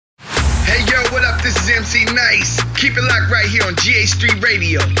This is MC Nice. Keep it locked right here on GH3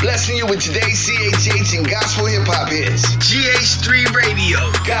 Radio. Blessing you with today's CHH and gospel hip hop hits. GH3 Radio,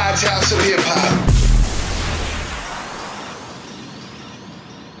 God's house of hip hop.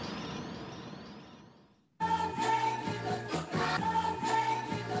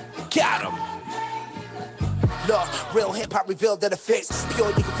 Got him. Look, real hip-hop revealed in a fix. Pure,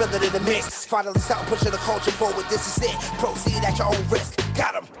 you can feel it in the mix. Finally start pushing the culture forward, this is it. Proceed at your own risk.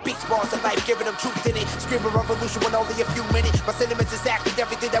 Got him. Beats, bars, of life, giving them truth in it. Screaming revolution with only a few minutes. My sentiments exactly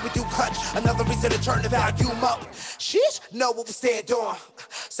everything that we do clutch. Another reason to turn the volume up. Sheesh, know what we stand on.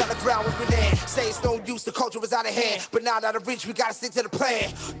 Solid ground we land. Say it's no use, the culture is out of hand. But not out of reach, we gotta stick to the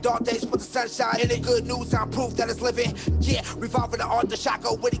plan. Dark days put the sunshine in it. Good news, I'm proof that it's living. Yeah, revolving the art, the shot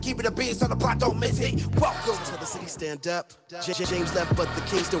go with it. Keeping the beats on the block, don't miss it. Welcome. Tell the city stand up. James left, but the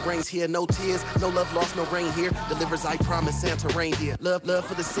king still reigns here. No tears, no love lost, no rain here. Delivers, I promise, Santa reindeer. Love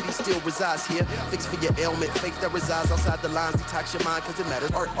for the city still resides here. Fix for your ailment, faith that resides outside the lines. Detox your mind, cause it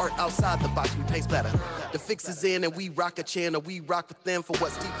matters. Art outside the box, we paint better. The fix is in and we rock a channel. We rock with them for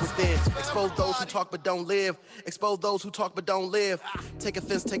what's deep within. Expose those who talk but don't live. Expose those who talk but don't live. Take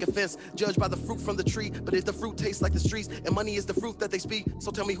offense, judge by the fruit from the tree. But if the fruit tastes like the streets and money is the fruit that they speak,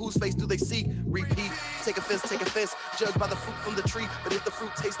 so tell me whose face do they see? Repeat, take offense, judge by the fruit from the tree. But if the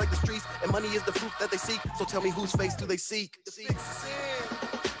fruit tastes like the streets and money is the fruit that they seek, so tell me whose face do they seek?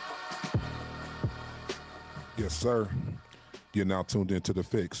 Yes, sir. You're now tuned into The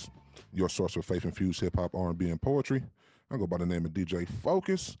Fixx, your source for faith-infused hip-hop, R&B, and poetry. I go by the name of DJ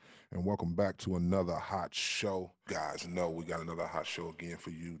Focus, and welcome back to another hot show. Guys know we got another hot show again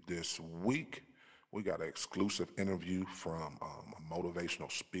for you this week. We got an exclusive interview from a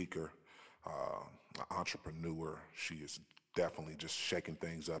motivational speaker, an entrepreneur. She is definitely just shaking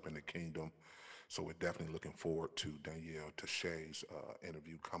things up in the kingdom. So we're definitely looking forward to Danielle Tashay's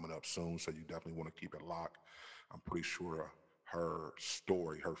interview coming up soon. So you definitely want to keep it locked. I'm pretty sure her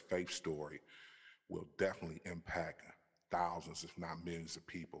story, her faith story, will definitely impact thousands, if not millions of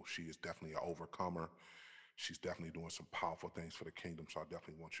people. She is definitely an overcomer. She's definitely doing some powerful things for the kingdom. So I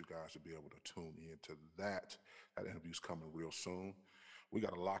definitely want you guys to be able to tune in to that. That interview's coming real soon. We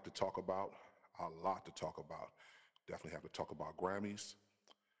got a lot to talk about. Definitely have to talk about Grammys.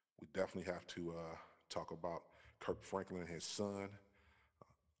 We definitely have to talk about Kirk Franklin and his son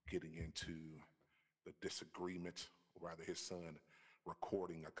getting into the disagreement, or rather his son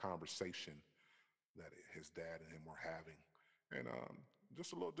recording a conversation that his dad and him were having. And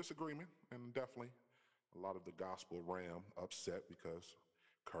just a little disagreement, and definitely a lot of the gospel ram upset because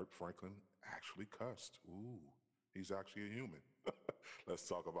Kirk Franklin actually cussed. Ooh, he's actually a human. Let's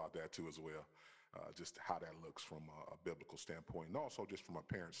talk about that too as well. Just how that looks from a biblical standpoint, and also just from a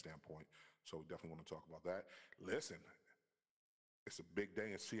parent standpoint. So we definitely want to talk about that. Listen, it's a big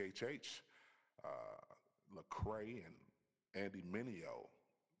day in CHH. Lecrae and Andy Mineo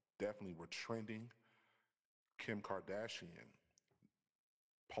definitely were trending. Kim Kardashian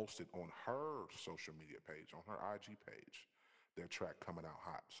posted on her social media page, on her IG page, their track coming out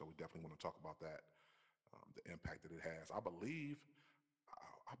hot. So we definitely want to talk about that, the impact that it has. I believe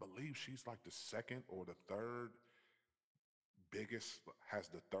she's like the second or the third biggest, has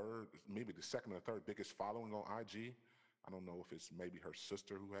the third, maybe the second or third biggest following on IG. I don't know if it's maybe her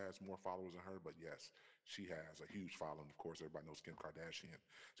sister who has more followers than her, but yes, she has a huge following. Of course, everybody knows Kim Kardashian.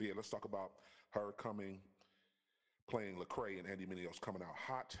 So yeah, let's talk about her playing Lecrae and Andy Mineo's coming out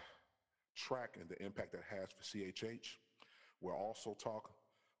hot track and the impact that has for CHH. We'll also talk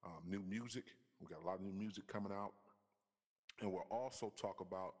new music. We got a lot of new music coming out. And we'll also talk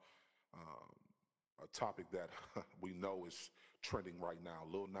about a topic that we know is trending right now.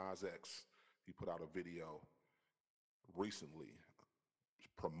 Lil Nas X, he put out a video recently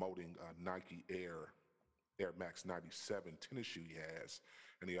promoting a Nike Air Max 97 tennis shoe he has,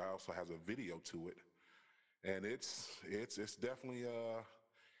 and he also has a video to it, and it's definitely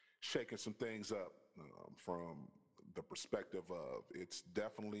shaking some things up from the perspective of it's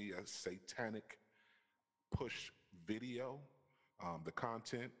definitely a satanic push video. The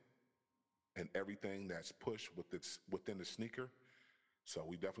content and everything that's pushed within the sneaker. So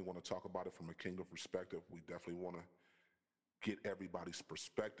we definitely want to talk about it from a kingdom perspective. We definitely want to get everybody's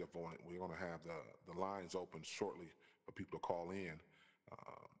perspective on it. We're going to have the lines open shortly for people to call in.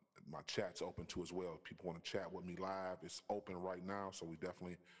 My chat's open too as well. If people want to chat with me live, it's open right now. So we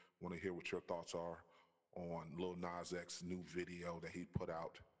definitely want to hear what your thoughts are on Lil Nas X's new video that he put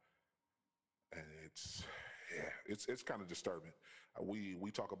out. And it's kind of disturbing.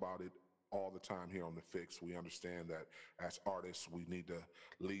 We talk about it all the time here on the Fixx. We understand that as artists, we need to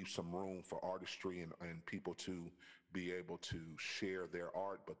leave some room for artistry and people to be able to share their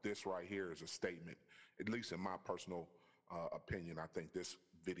art. But this right here is a statement, at least in my personal opinion. I think this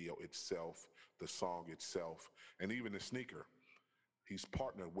video itself, the song itself, and even the sneaker, he's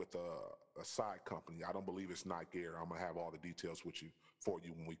partnered with a side company. I don't believe it's Nike Air. I'm gonna have all the details for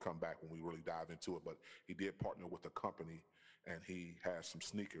you when we come back, when we really dive into it. But he did partner with a company, and he has some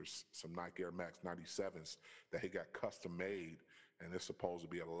sneakers, some Nike Air Max 97s that he got custom made, and there's supposed to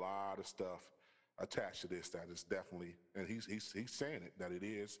be a lot of stuff attached to this that is definitely, and he's saying it, that it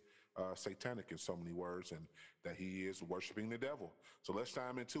is satanic in so many words, and that he is worshiping the devil. So let's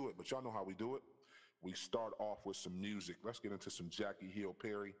dive into it. But y'all know how we do it. We start off with some music. Let's get into some Jackie Hill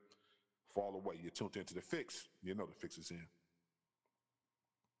Perry, Fall Away. You're tuned into the Fixx. You know the Fixx is in.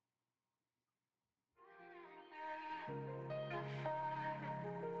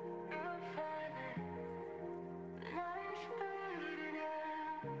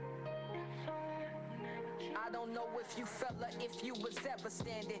 I don't know if you fella, if you was ever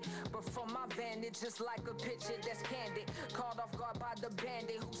standing, but from my vantage, just like a picture that's candid. Caught off guard by the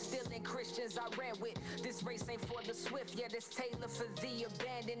bandit who's stealing Christians I ran with. This race ain't for the swift, yet it's tailored for the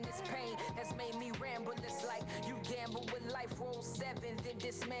abandoned. This pain has made me ramble. It's like you gamble with life, roll 7, then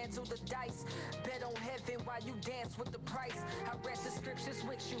dismantle the dice. Bet on heaven while you dance with the price. I read the scriptures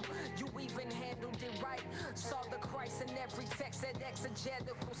with you, you even handled it right. Saw the Christ in every text at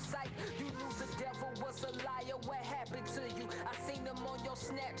exegetical sight. You knew the devil was a liar, what happened to you? I seen them on your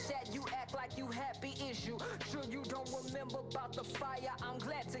Snapchat, you act like you happy, is you? Sure you don't remember about the fire, I'm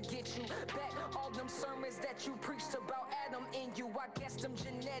glad to get you back. All them sermons that you preached about Adam in you, I guess them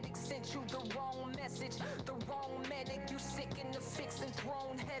genetics sent you the wrong message, the wrong medic. You sick in the Fixx and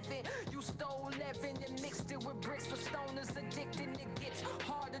thrown heaven. You stole leaven and mixed it with bricks for stoners addicted. It gets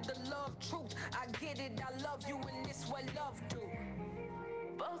harder to love truth, I get it, I love you and this what love do.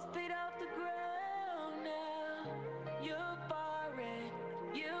 Both feet off the ground now. You're foreign,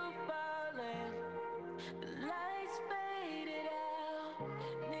 you're falling. The lights faded out.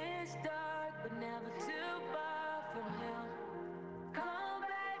 And it's dark, but never too far from him. Come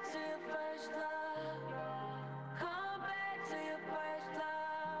back to your first love. Come back to your first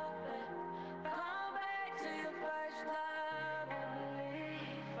love. Come back to your first love.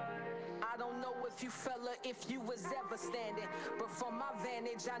 I don't know if you fella, if you was ever standing, but from my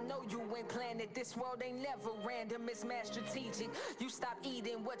vantage, I know you ain't planned it. This world ain't never random, it's mad strategic. You stopped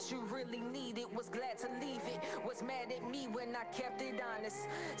eating what you really needed, was glad to leave it. Was mad at me when I kept it honest.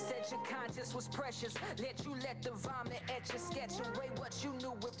 Said your conscience was precious, let the vomit at your sketch away what you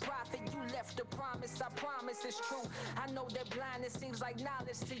knew with profit. You left a promise, I promise it's true. I know that blindness seems like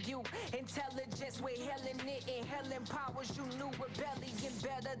knowledge to you. Intelligence, we're hell in it, and hell empowers you. Knew rebellion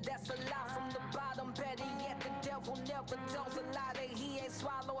better, that's a lie from the bottom. Better yet, the devil never tells a lie that he ain't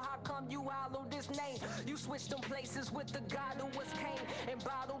swallow. How come you hollow this name? You switched them places with the God who was Cain, and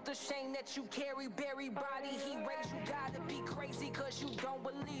bottled the shame that you carry. Buried body he raised. You gotta be crazy cause you don't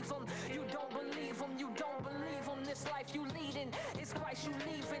believe him. You don't believe him, you don't believe him. This life you leading, it's Christ you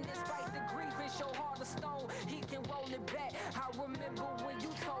leaving. Despite the grievance, your heart of stone, he can roll it back. I remember when you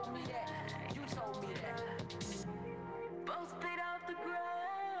told me that. You told me that. Both feet off the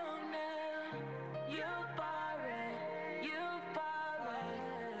ground now. You're foreign, you're falling.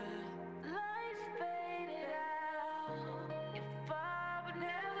 Lights faded out. You're far but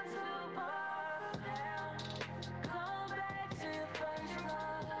never too far now. Come back to your first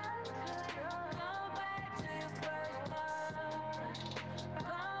love. Come back to your first love.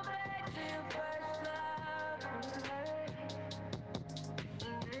 Come back to your first love.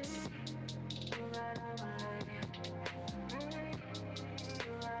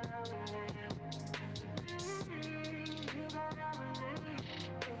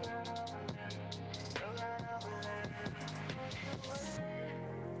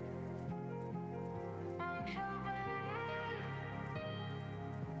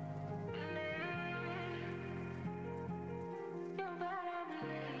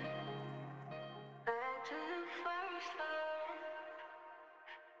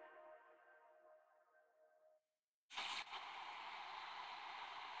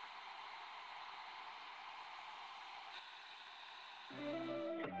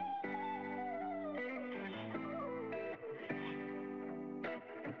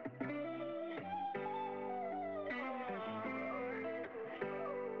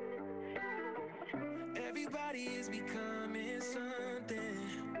 Everybody is becoming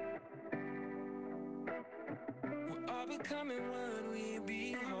something. We're all becoming what we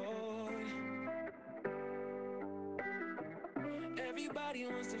behold. Everybody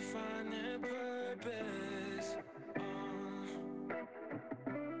wants to find their purpose.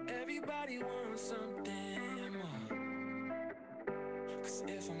 Everybody wants something more. 'Cause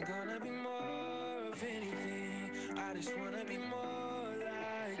if I'm gonna be more of anything, I just wanna be more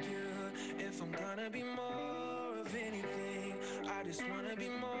like you. If I'm gonna be more of anything, I just wanna be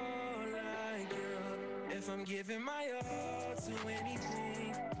more like you. If I'm giving my all to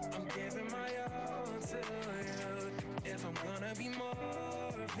anything, I'm giving my all to you. If I'm gonna be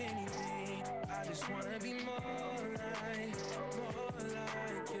more of anything, I just wanna be more like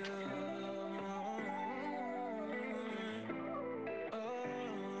you.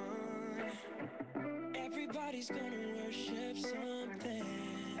 Everybody's gonna worship something,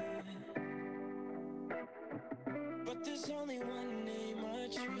 but there's only one name I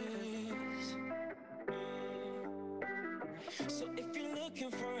choose. So if you're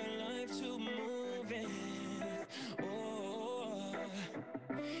looking for a life to move in, oh,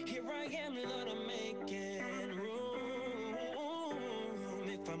 here I am, Lord, I'm making room.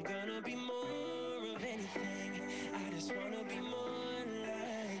 If I'm gonna be more of anything, I just wanna be more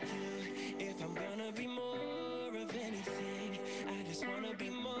like you. If I'm gonna be more of anything, I just wanna be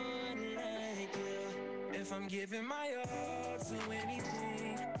more like you. If I'm giving my all to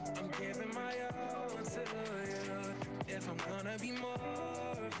anything, I'm giving my all to you. If I'm gonna be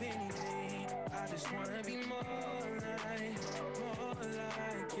more of anything, I just wanna be more like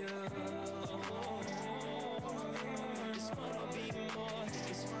you. Just wanna be more,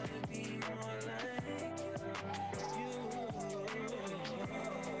 just wanna be more like you.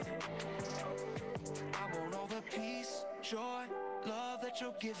 I want all the peace, joy, love that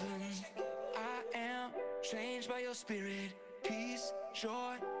you're giving. I am changed by your spirit. Peace,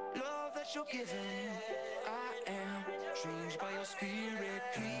 joy, love that you're giving. I am changed by your spirit.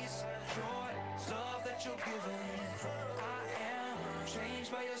 Peace, joy, love that you're giving. I am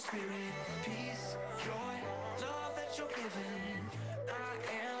changed by your spirit. Peace, joy, love that you're giving. I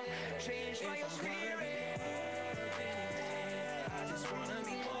am changed by your spirit. I just wanna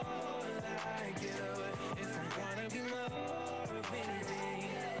be more like you. If I'm gonna be more of anything,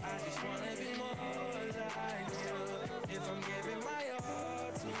 I just wanna be more like you. If I'm giving my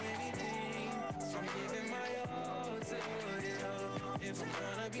all to anything, so I'm giving my all to you. If I'm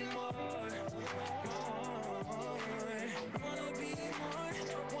gonna be more,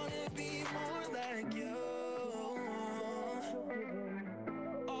 wanna be more like you.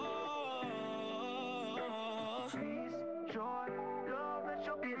 Oh, peace, joy, love that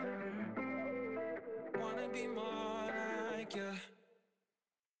you're giving. Wanna be more like you.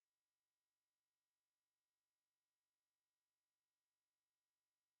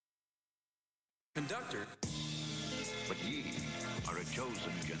 Conductor. But ye are a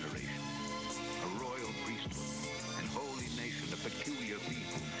chosen generation, a royal priesthood, an holy nation, a peculiar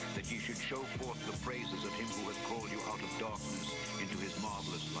people, that ye should show forth the praises of him who hath called you out of darkness into his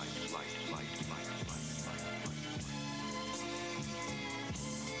marvelous light.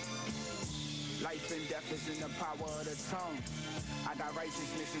 Life and death is in the power of the tongue. I got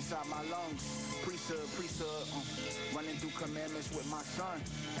righteousness inside my lungs. Priesthood, running through commandments with my son.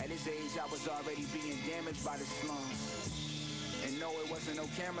 At his age, I was already being damaged by the slums. And no, it wasn't no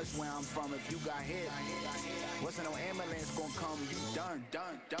cameras where I'm from. If you got hit, wasn't no ambulance gonna come. You done.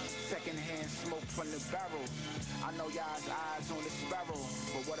 Secondhand smoke from the barrel. I know y'all's eyes on the sparrow,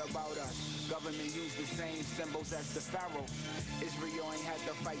 but what about us? Government used the same symbols as the pharaoh. Israel ain't had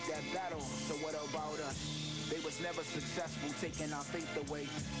to fight that battle, so what about us? They was never successful, taking our faith away.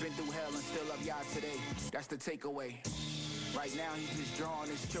 Been through hell and still love y'all today. That's the takeaway. Right now he's just drawing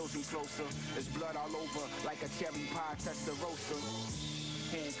his children closer. There's blood all over like a cherry pie Testarossa.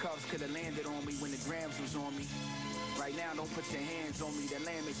 Handcuffs could have landed on me when the grams was on me. Right now don't put your hands on me, the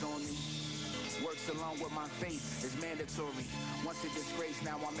lamb is on me. Works along with my faith is mandatory. Once a disgrace,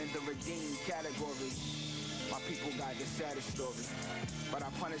 now I'm in the redeemed category. My people got the saddest story, but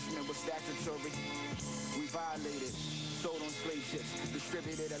our punishment was statutory. We violated, sold on slave ships,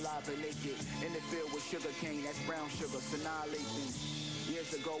 distributed alive and naked. In the field with sugar cane, that's brown sugar, annihilating.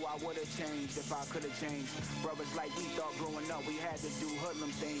 Years ago I would've changed if I could've changed. Brothers like me thought growing up we had to do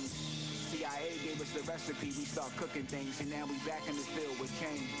hoodlum things. CIA gave us the recipe, we start cooking things, and now we back in the field with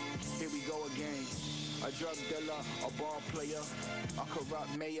Kane. Here we go again. A drug dealer, a ball player, a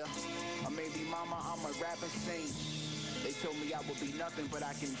corrupt mayor, or maybe mama I'm a rapper sing. They told me I would be nothing but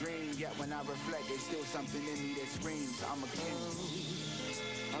I can dream, yet when I reflect there's still something in me that screams I'm a king.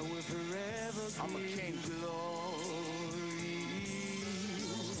 I will forever I'm a king. Glory.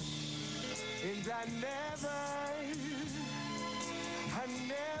 And I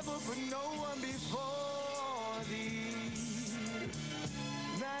never put no one before thee.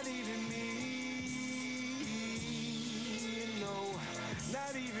 not even me. No,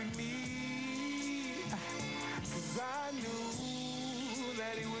 not even me. 'Cause I knew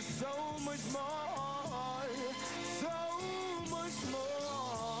that it was so much more, so much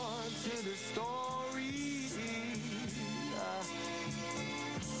more to the story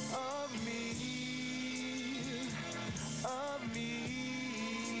of me,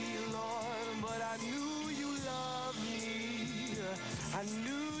 Lord. But I knew you loved me. I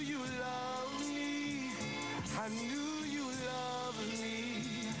knew you loved me. I knew you loved me.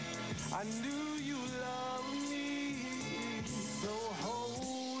 I knew you loved me. So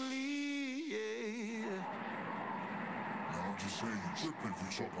holy, yeah. Now I'm just saying you tripping if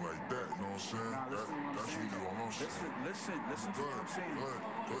you talking like that, you know what I'm saying? Nah, listen to what I'm That's saying. really all I'm saying. Listen to what I'm saying.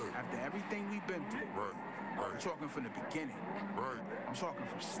 Go ahead. After everything we've been through, Right. I'm talking from the beginning. Right. I'm talking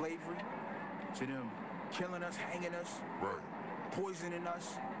from slavery to them killing us, hanging us, Right. poisoning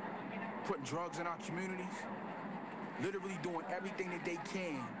us, putting drugs in our communities, literally doing everything that they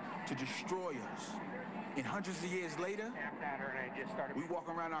can to destroy us. And hundreds of years later, we walk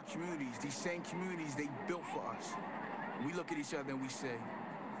around our communities, these same communities they built for us. We look at each other and we say,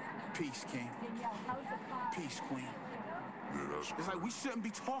 peace, King. Peace, Queen. Yeah, that's It's like we shouldn't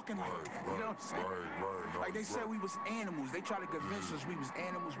be talking like that. You know what I'm saying? Right. Like they said we was animals. They tried to convince us we was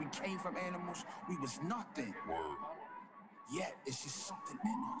animals. We came from animals. We was nothing. Word. Yet it's just something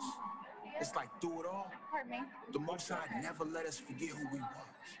in us. It's like through it all, the Most High never let us forget who we was.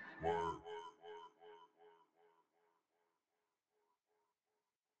 Word.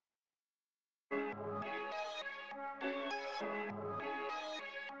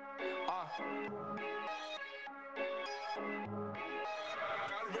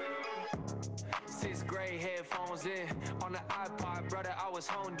 Sixth grade headphones in on the iPod, brother, I was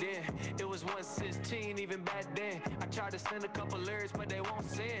honed in. It was 116 even back then. I tried to send a couple lyrics, but they won't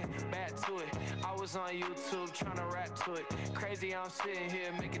send back to it. I was on YouTube trying to rap to it. Crazy, I'm sitting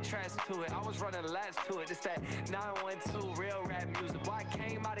here making tracks to it. I was running laps to it. It's that 912 real rap music. Boy, I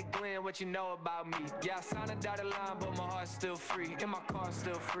came out of Glen, what you know about me? Yeah, I signed a dotted line, but my heart's still free. And my car's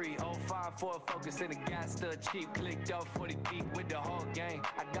still free. 05 Ford Focus and the gas still cheap. Clicked up 40 deep with the whole gang.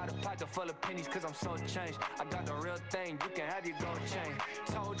 I got a pocket full of pennies cause I'm so changed. I got the real thing, you can have your gold chain.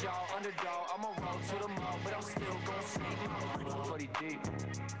 Told y'all, underdog, I'ma roll to the mall, but I'm still gon' save my money. 40 deep.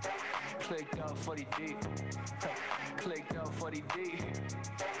 Clicked up 40 deep. Clicked up 40 deep.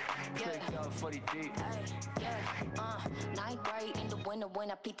 Clicked up 40 deep. Ninth grade in the winter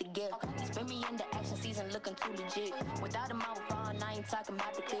when I peeped the gift. Spin me in the action season looking too legit. Without a mouth on, I ain't talking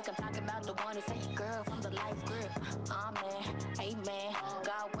about the click. I'm talking about the one that say your girl from the life grip. Man, amen.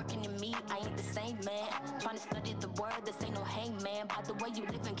 God working in me, I ain't the same man. Trying to study the word, this ain't no hangman. By the way you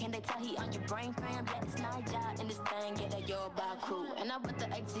living, can they tell he on your brain, fam? Yeah, it's not job in this thing, yeah, that your by crew. And I with the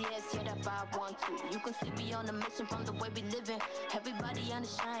ATS, yeah, that 512. You can see we on a mission from the way we living. Everybody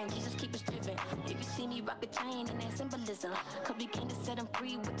unashamed, Jesus keep us driven. If you see me rock a chain and that symbolism, cause we came to set them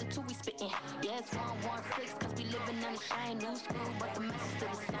free with the two we spitting. Yeah, it's 116, cause we living unashamed. New school, but the message still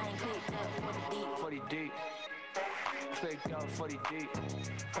the same. Clicked up 40 deep. 40 deep. Clicked up 40 deep.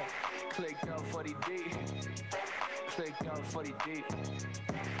 Clicked up 40 deep. Clicked up 40 deep.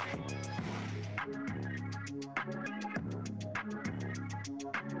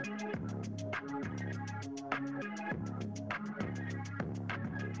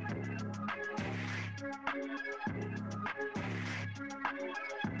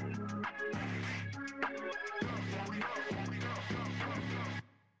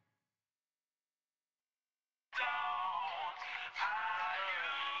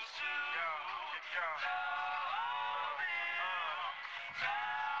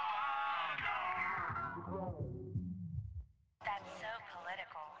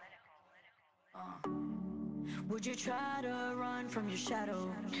 Would you try to run from your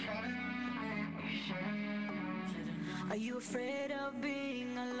shadow? Are you afraid of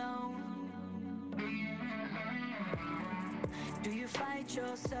being alone? Do you fight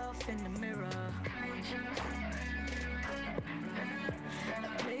yourself in the mirror?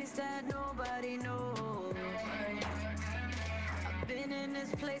 A place that nobody knows. I've been in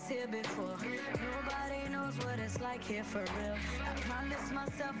this place here before. Nobody knows what it's like here for real. I promise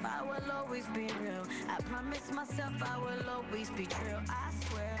myself I will always be real. I promise myself I will always be true. I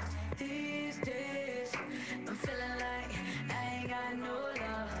swear these days I'm feeling like I ain't got no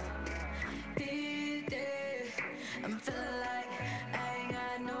love. These days I'm feeling like I ain't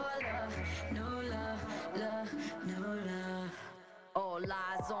got no love, no love, no love. All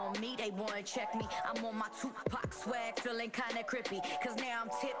eyes on me, they wanna to check me. I'm on my Tupac swag, feeling kinda creepy. Cause now I'm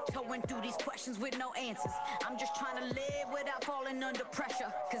tiptoeing through these questions with no answers. I'm just trying to live without falling under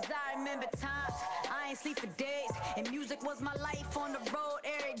pressure. Cause I remember times I ain't sleep for days. And music was my life on the road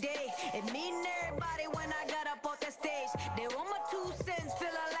every day. It mean everybody when I got up off that stage. They want my 2 cents,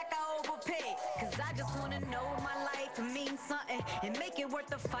 feeling like I overpaid. Cause I just wanna know my life means something and make it worth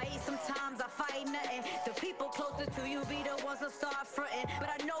the fight. Sometimes I fight nothing. The people closer to you be the ones that start fronting. But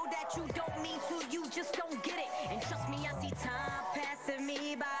I know that you don't mean to, you just don't get it. And trust me, I see time passing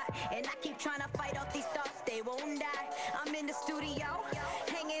me by. And I keep trying to fight off these thoughts, they won't die. I'm in the studio,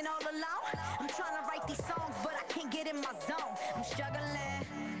 hanging all alone. I'm trying to write these songs, but I can't get in my zone. I'm struggling,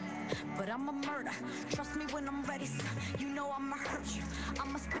 but I'm a murder. Trust me when I'm ready, son. You know I'ma hurt you.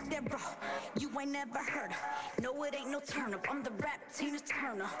 I'ma spit that raw. You ain't never heard of. No, it ain't no turn up. I'm the rap Tina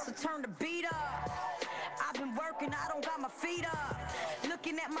Turner. So turn the beat up. I've been working, I don't got my feet up.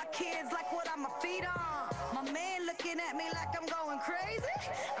 Looking at my kids like what I'ma feed on. My man looking at me like I'm going crazy.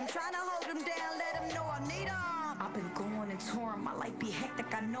 I'm trying to hold him down, let him know I need him. I've been going and touring, my life be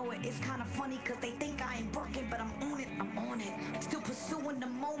hectic, I know it. It's kind of funny cause they think I ain't working, but I'm on it, I'm on it. Still pursuing the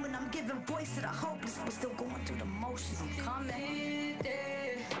moment, I'm giving voice to the hopeless, but still going through the motions, I'm coming.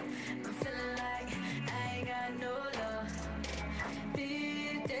 I'm feeling like I ain't got no love.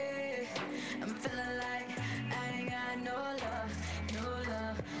 I'm feeling like I ain't got no love, no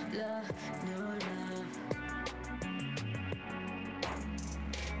love, love, no love.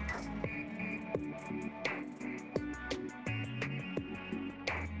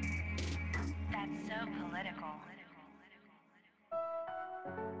 That's so political.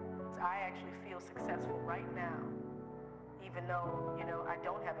 I actually feel successful right now, even though, I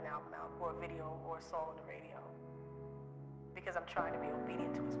don't have an album out or a video or a song on the radio, because I'm trying to be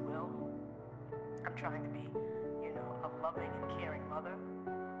obedient to his will. I'm trying to be, a loving and caring mother,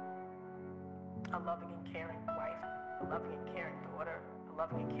 a loving and caring wife, a loving and caring daughter, a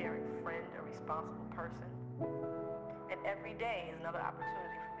loving and caring friend, a responsible person. And every day is another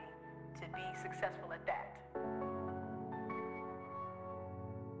opportunity for me to be successful at that.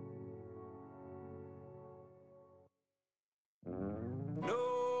 No,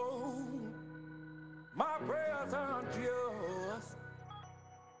 my prayers aren't yours.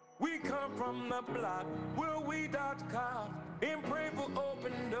 We come from the block where we dodge cops and pray for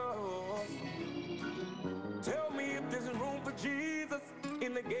open doors. Tell me if there's room for Jesus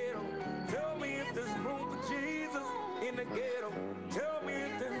in the ghetto. Tell me if there's room for Jesus in the ghetto. Tell me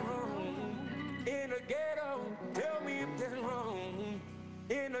if there's room in the ghetto. Tell me if there's room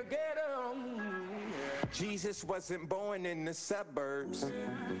in the ghetto. Jesus wasn't born in the suburbs.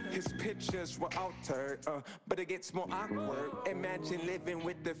 His pictures were altered, but it gets more awkward. Imagine living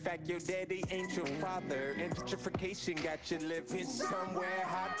with the fact your daddy ain't your father. And gentrification got you living somewhere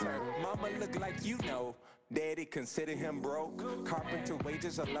hotter. Mama look like Daddy consider him broke. Carpenter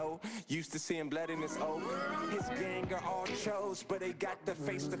wages are low. Used to seeing blood in his oak. His gang are all chose, but they got to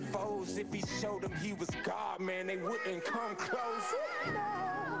face the foes. If he showed them he was God, man, they wouldn't come close.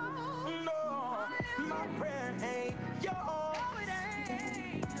 No, my prayer ain't yours.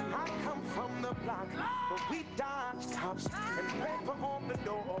 I come from the block where we dodge cops and pray for open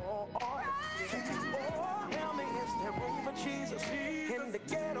door. Oh, tell me, is there room for Jesus in the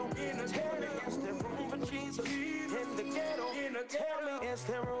ghetto? Tell me, is there room for Jesus in the ghetto? Tell me, is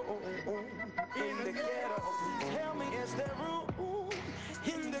there room in the ghetto? Tell me, is there room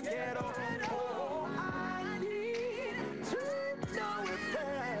in the ghetto? Oh, I need to know if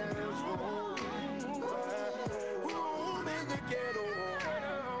there's room in the ghetto.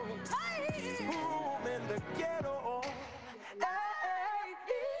 Room in the ghetto.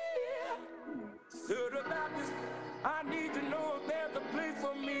 To the Baptist, I need to know if there's a place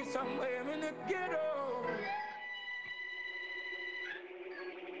for me somewhere in the ghetto.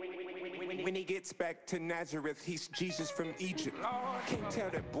 When he gets back to Nazareth, he's Jesus from Egypt. Can't tell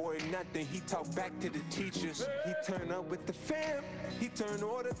that boy nothing, he talk back to the teachers. He turn up with the fam, he turn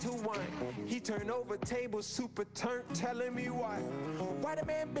order to wine. He turn over tables, super turnt, telling me why. Why the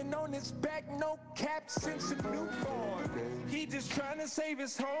man been on his back, no cap since a newborn. He just trying to save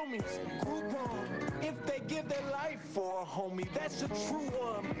his homies, Groupon. If they give their life for a homie, that's a true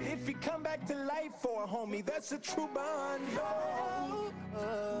one. If he come back to life for a homie, that's a true bond.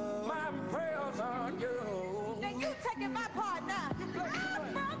 My prayers on you. Now you taking my part now. I'm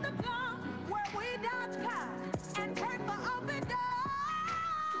from the block where we dodge cops and pray for open doors.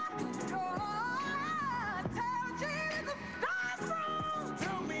 Tell Jesus, there's room.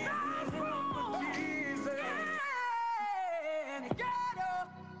 Tell me there's room for Jesus. Yeah, in the ghetto.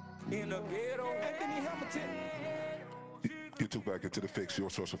 In the ghetto. Anthony Hamilton. tuned back into the Fixx, your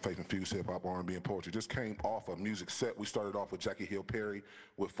source of faith-infused hip-hop, R&B, and poetry. Just came off a music set. We started off with Jackie Hill Perry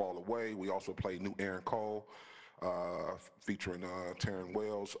with Fall Away. We also played new Aaron Cole, featuring Taryn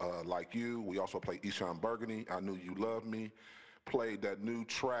Wells, Like You. We also played Eshawn Burgundy, I Knew You Loved Me. Played that new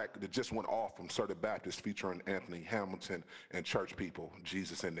track that just went off from Sir the Baptist featuring Anthony Hamilton and Church People,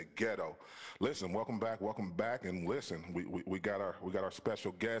 Jesus in the Ghetto. Listen, welcome back, and listen, we got our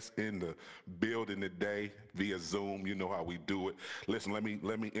special guest in the building today via Zoom. You know how we do it. Listen, let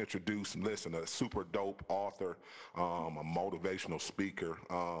me introduce, a super dope author, a motivational speaker.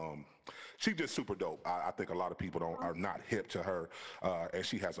 She's just super dope. I think a lot of people are not hip to her, and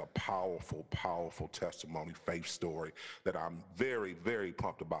she has a powerful testimony, faith story that I'm very, very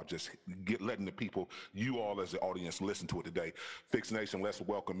pumped about. Just letting the people, you all as the audience, listen to it today. Fixx Nation, let's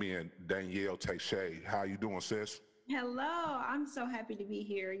welcome in Danielle Teiche. How you doing, sis? Hello, I'm so happy to be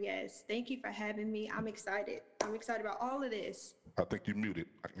here. Yes, thank you for having me. I'm excited. I'm excited about all of this. I think you're muted.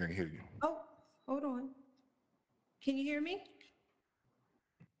 I can't hear you. Oh, hold on. Can you hear me?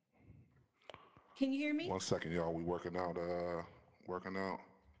 Can you hear me? 1 second, y'all. We working out. I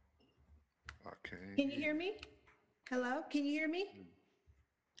can't. Can you hear me? Hello, can you hear me?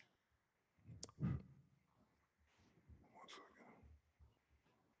 1 second.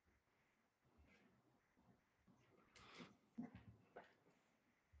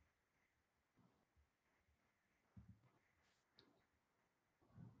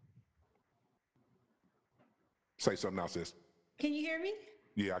 Say something now, sis. Can you hear me?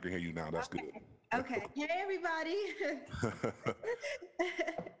 Yeah, I can hear you now. That's okay. good. Okay. Hey, everybody.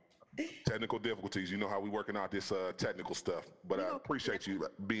 Technical difficulties. You know how we working out this technical stuff. But I appreciate you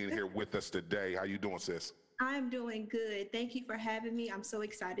being here with us today. How you doing, sis? I'm doing good. Thank you for having me. I'm so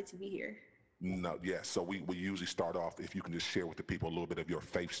excited to be here. No, yes. So we usually start off, if you can just share with the people a little bit of your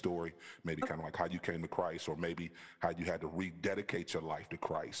faith story, maybe kind of like how you came to Christ, or maybe how you had to rededicate your life to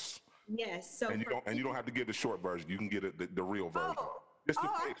Christ. Yes. So and you don't have to give the short version. You can get the real version. This the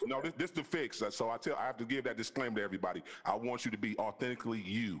Fixx. No, this the Fixx. So I have to give that disclaimer to everybody. I want you to be authentically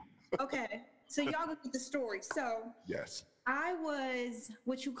you. Okay. So y'all gonna get the story. So yes. I was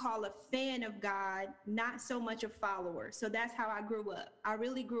what you call a fan of God, not so much a follower. So that's how I grew up. I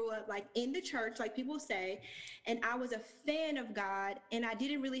really grew up like in the church, like people say, and I was a fan of God, and I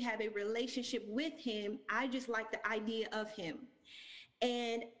didn't really have a relationship with him. I just liked the idea of him.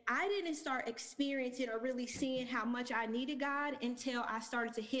 And I didn't start experiencing or really seeing how much I needed God until I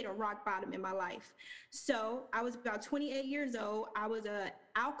started to hit a rock bottom in my life. So I was about 28 years old. I was an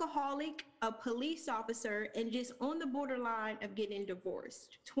alcoholic, a police officer, and just on the borderline of getting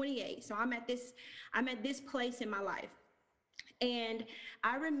divorced. 28. So I'm at this place in my life. And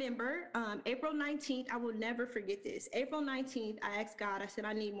I remember April 19th, I will never forget this. April 19th, I asked God, I said,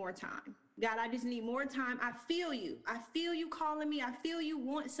 I need more time. God, I just need more time. I feel you. I feel you calling me. I feel you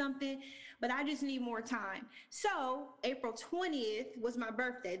want something, but I just need more time. So April 20th was my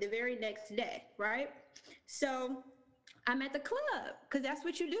birthday, the very next day, right? So I'm at the club because that's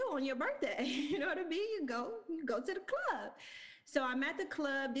what you do on your birthday. You know what I mean? You go to the club. So I'm at the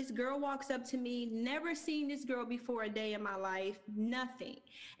club. This girl walks up to me, never seen this girl before a day in my life, nothing.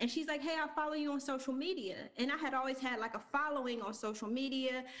 And she's like, hey, I follow you on social media. And I had always had like a following on social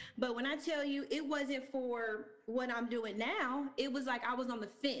media. But when I tell you, it wasn't for what I'm doing now. It was like I was on the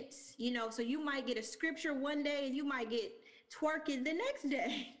fence, you know, so you might get a scripture one day and you might get twerking the next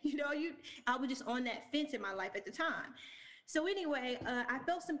day. I was just on that fence in my life at the time. So anyway, I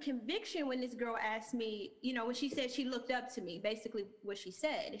felt some conviction when this girl asked me, when she said she looked up to me, basically what she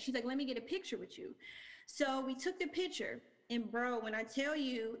said. And she's like, let me get a picture with you. So we took the picture. And bro, when I tell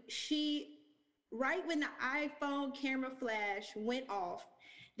you, right when the iPhone camera flash went off,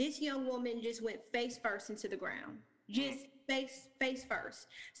 this young woman just went face first into the ground. Just face first.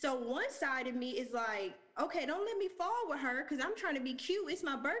 So one side of me is like, okay, don't let me fall with her because I'm trying to be cute. It's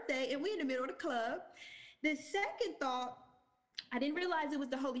my birthday and we're in the middle of the club. The second thought, I didn't realize it was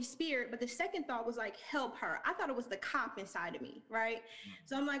the Holy Spirit, but the second thought was like, help her. I thought it was the cop inside of me, right?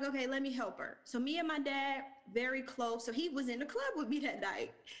 So I'm like, okay, let me help her. So me and my dad, very close. So he was in the club with me that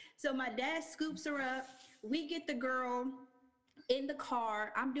night. So my dad scoops her up. We get the girl in the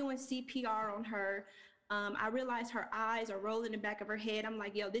car. I'm doing CPR on her. I realize her eyes are rolling in the back of her head. I'm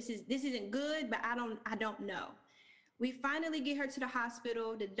like, yo, this isn't good, but I don't know. We finally get her to the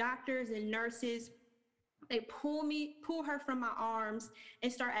hospital. The doctors and nurses, they pull her from my arms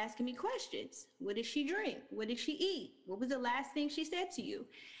and start asking me questions. What did she drink? What did she eat? What was the last thing she said to you?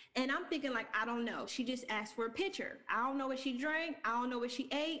 And I'm thinking like, I don't know. She just asked for a picture. I don't know what she drank. I don't know what she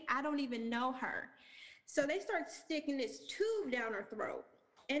ate. I don't even know her. So they start sticking this tube down her throat.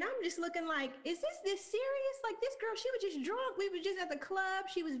 And I'm just looking like, is this serious? Like, this girl, she was just drunk. We were just at the club.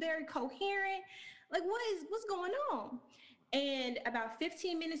 She was very coherent. Like, what's going on? And about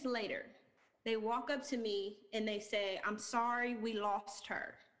 15 minutes later, they walk up to me and they say, I'm sorry, we lost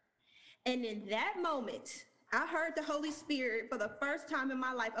her. And in that moment, I heard the Holy Spirit for the first time in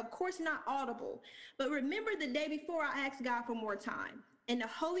my life, of course, not audible, but remember the day before I asked God for more time. And the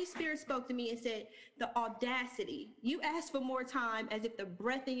Holy Spirit spoke to me and said, the audacity, you asked for more time as if the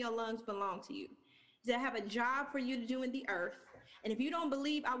breath in your lungs belonged to you. He said, I have a job for you to do in the earth. And if you don't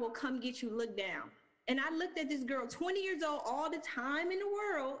believe, I will come get you, look down. And I looked at this girl, 20 years old, all the time in the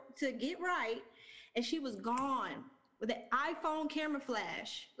world to get right. And she was gone with an iPhone camera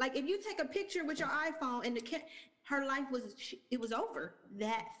flash. Like, if you take a picture with your iPhone and her life was over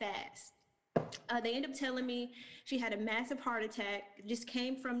that fast. They ended up telling me she had a massive heart attack, just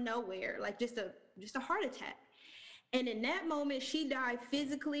came from nowhere, like just a heart attack. And in that moment, she died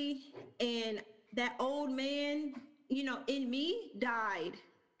physically, and that old man, in me died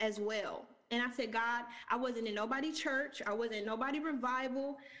as well. And I said, God, I wasn't in nobody church. I wasn't in nobody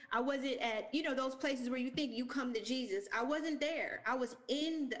revival. I wasn't at, those places where you think you come to Jesus. I wasn't there. I was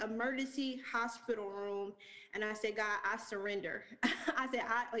in the emergency hospital room. And I said, God, I surrender. I said,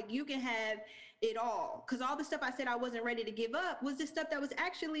 you can have it all. Because all the stuff I said I wasn't ready to give up was the stuff that was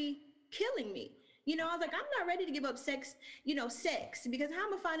actually killing me. I was like, I'm not ready to give up sex, because how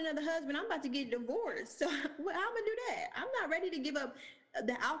am I find another husband? I'm about to get divorced. So how am I gonna do that? I'm not ready to give up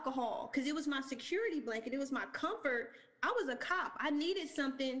the alcohol because it was my security blanket. It was my comfort. I was a cop. I needed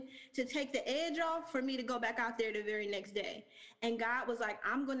something to take the edge off for me to go back out there the very next day. And God was like,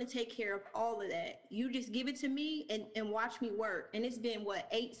 I'm going to take care of all of that. You just give it to me and watch me work. And it's been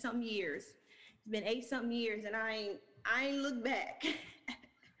 8-something years. It's been 8-something years, and I ain't looked back.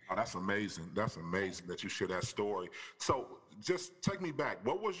 Oh, that's amazing. That's amazing that you share that story. So just take me back.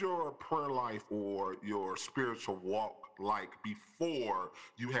 What was your prayer life or your spiritual walk like before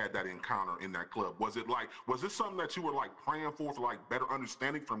you had that encounter in that club? Was this something that you were praying for better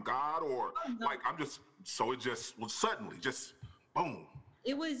understanding from God, or so it just was suddenly just boom?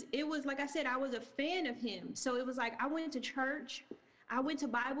 It was like I said, I was a fan of him. So it was like I went to church. I went to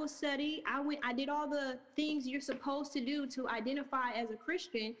Bible study. I did all the things you're supposed to do to identify as a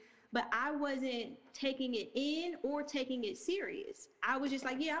Christian, but I wasn't taking it in or taking it serious. I was just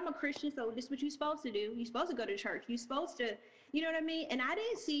like, yeah, I'm a Christian, so this is what you're supposed to do. You're supposed to go to church. You're supposed to, you know what I mean? And I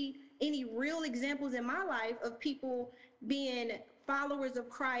didn't see any real examples in my life of people being followers of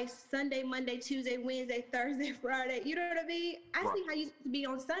Christ Sunday, Monday, Tuesday, Wednesday, Thursday, Friday. You know what I mean? I see how you used to be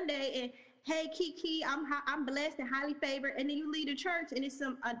on Sunday and, hey, Kiki, I'm blessed and highly favored, and then you lead a church and it's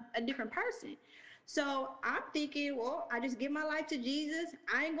a different person. So I'm thinking, well, I just give my life to Jesus.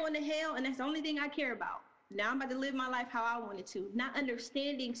 I ain't going to hell, and that's the only thing I care about. Now I'm about to live my life how I wanted to, not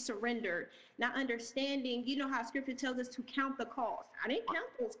understanding surrender, not understanding, how scripture tells us to count the cost. I didn't count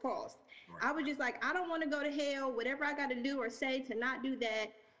those costs. Right. I was just like, I don't want to go to hell, whatever I got to do or say to not do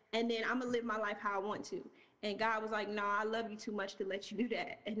that, and then I'm going to live my life how I want to. And God was like, no, I love you too much to let you do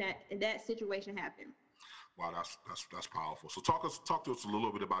that. And that situation happened. Wow, that's powerful. So talk to us a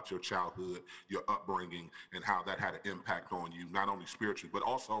little bit about your childhood, your upbringing, and how that had an impact on you, not only spiritually, but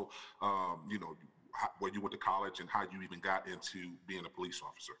also, where you went to college and how you even got into being a police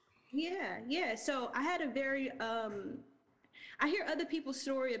officer. Yeah. So I had a very, I hear other people's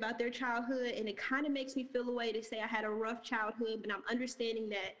story about their childhood, and it kind of makes me feel a way to say I had a rough childhood, but I'm understanding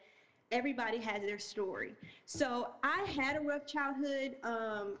that everybody has their story. So I had a rough childhood.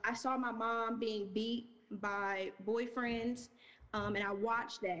 I saw my mom being beat by boyfriends, and I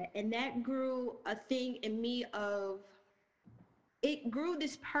watched that. And that grew a thing in me it grew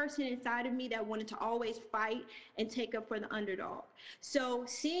this person inside of me that wanted to always fight and take up for the underdog. So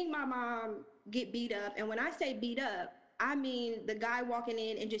seeing my mom get beat up, and when I say beat up, I mean the guy walking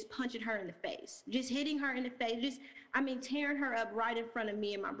in and just punching her in the face, just hitting her in the face, tearing her up right in front of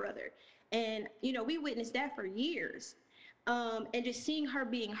me and my brother. And, we witnessed that for years. And just seeing her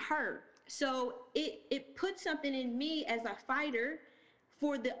being hurt. So it put something in me as a fighter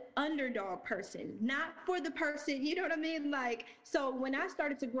for the underdog person, not for the person, you know what I mean? So when I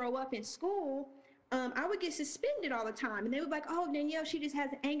started to grow up in school, I would get suspended all the time, and they would be like, oh, Danielle, she just has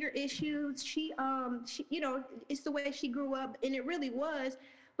anger issues. She it's the way she grew up, and it really was.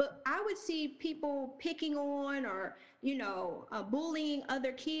 But I would see people picking on or, bullying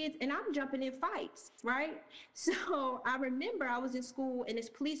other kids, and I'm jumping in fights, right? So I remember I was in school, and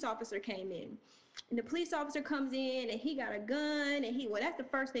this police officer came in. And the police officer comes in, and he got a gun, and that's the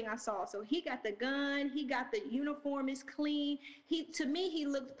first thing I saw. So he got the gun, he got the uniform is clean. To me, he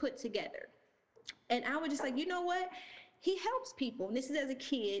looked put together. And I was just like, you know what? he helps people. And this is as a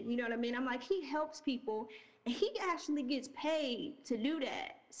kid, you know what I mean? I'm like, he helps people and he actually gets paid to do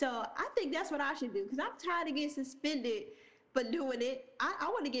that. So I think that's what I should do because I'm tired of getting suspended for doing it. I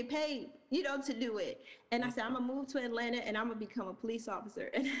want to get paid, you know, to do it. And I said, I'm gonna move to Atlanta and I'm gonna become a police officer.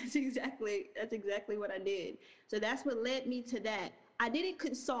 And that's exactly what I did. So that's what led me to that. I didn't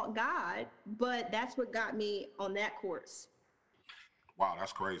consult God, but that's what got me on that course. Wow,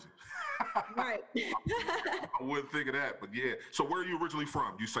 that's crazy. Right. I wouldn't think of that, but yeah. So where are you originally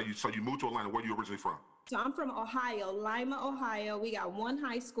from? You moved to Atlanta. Where are you originally from? So I'm from Ohio, Lima, Ohio. We got one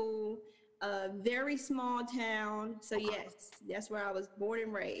high school, a very small town. So yes, that's where I was born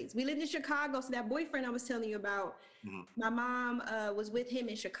and raised. We lived in Chicago. So that boyfriend I was telling you about, my mom was with him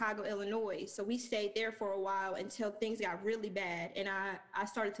in Chicago, Illinois. So we stayed there for a while until things got really bad. And I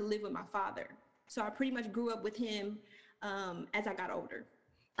started to live with my father. So I pretty much grew up with him as I got older.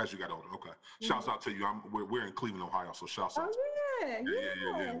 As you got older, okay. Shouts out to you. We're in Cleveland, Ohio, so shouts out.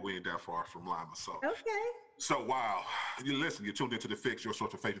 Yeah. We ain't that far from Lima, so. Okay. So wow, you're tuned into the Fixx, your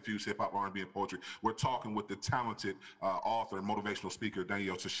source of faith-infused hip-hop, R&B, and poetry. We're talking with the talented author and motivational speaker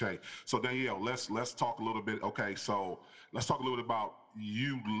Danielle Taché. So Danielle, let's talk a little bit. Okay, so let's talk a little bit about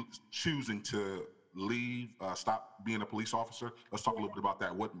you choosing to leave, stop being a police officer. Let's talk a little bit about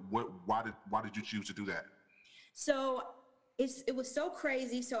that. Why did you choose to do that? So it was so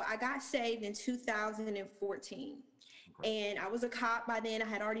crazy. So I got saved in 2014. And I was a cop by then. I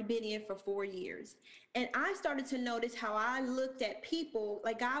had already been in for 4 years. And I started to notice how I looked at people,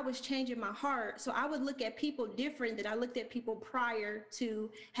 like God was changing my heart. So I would look at people different than I looked at people prior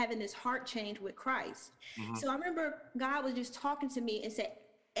to having this heart change with Christ. So I remember God was just talking to me and said,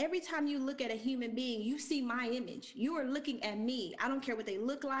 every time you look at a human being, you see my image. You are looking at me. I don't care what they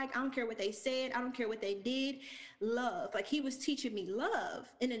look like. I don't care what they said. I don't care what they did. Love. Like he was teaching me love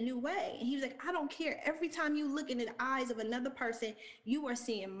in a new way. And he was like, I don't care. Every time you look into the eyes of another person, you are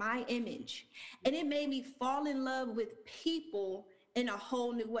seeing my image. And it made me fall in love with people in a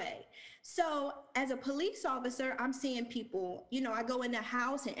whole new way. So as a police officer, I'm seeing people, you know, I go in the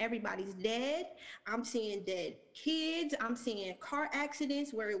house and everybody's dead. I'm seeing dead kids. I'm seeing car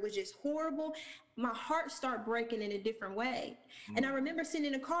accidents where it was just horrible. My heart started breaking in a different way. And I remember sitting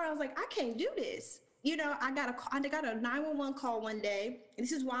in the car, I was like, I can't do this. You know, I got a 911 call one day, and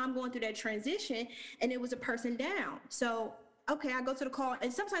this is why I'm going through that transition, and it was a person down. So okay, I go to the call,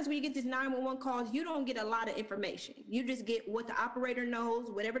 and sometimes when you get these 911 calls, you don't get a lot of information. You just get what the operator knows,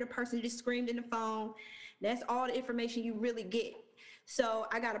 whatever the person just screamed in the phone. That's all the information you really get. So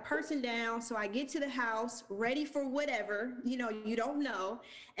I got a person down, so I get to the house, ready for whatever, you know, you don't know,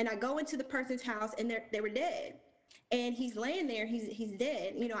 and I go into the person's house, and they were dead. And he's laying there, he's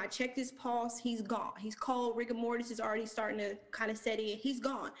dead. You know, I checked his pulse, he's gone. He's cold, rigor mortis is already starting to kind of set in, he's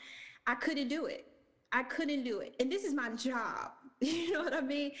gone. I couldn't do it. And this is my job. You know what I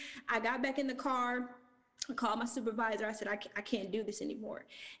mean? I got back in the car, I called my supervisor. I said, I can't do this anymore.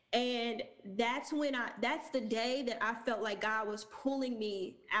 And that's the day that I felt like God was pulling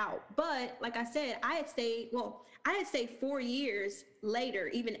me out. But like I said, I had stayed 4 years later,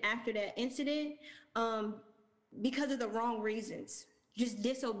 even after that incident, because of the wrong reasons. Just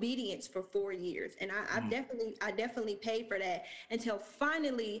disobedience for 4 years. And I definitely paid for that until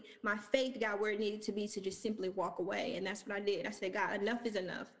finally my faith got where it needed to be to just simply walk away. And that's what I did. I said, God, enough is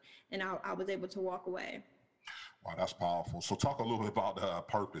enough. And I was able to walk away. Wow, that's powerful. So talk a little bit about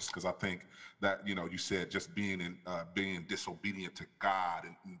purpose, because I think that, you know, you said just being disobedient to God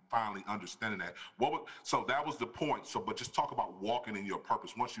and finally understanding that. So that was the point. So, but just talk about walking in your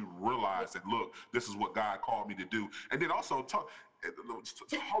purpose once you realize that, look, this is what God called me to do. And then also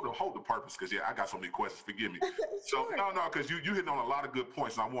hold the purpose, because I got so many questions. Forgive me. So no, because you hitting on a lot of good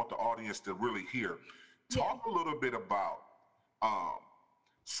points, and I want the audience to really hear. Talk a little bit about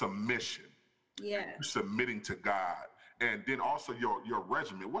submission. Yeah. Submitting to God. And then also your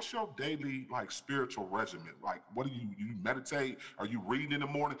regimen. What's your daily spiritual regimen? Like, what do you meditate? Are you reading in the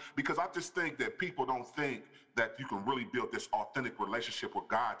morning? Because I just think that people don't think that you can really build this authentic relationship with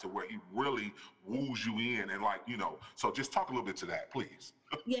God to where he really woos you in and so just talk a little bit to that, please.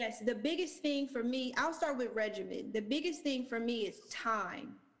 Yes, the biggest thing for me, I'll start with regimen. The biggest thing for me is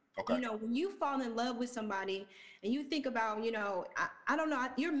time. Okay. You know, when you fall in love with somebody and you think about, I don't know,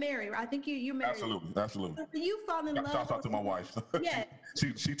 you're married, right? I think you're married. Absolutely. So when you fall in love. Shout out to my wife. Yeah.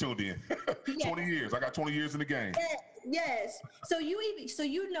 she tuned in. Yes. 20 years. I got 20 years in the game. Yes. So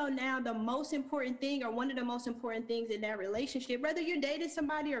you know now the most important thing, or one of the most important things in that relationship, whether you're dating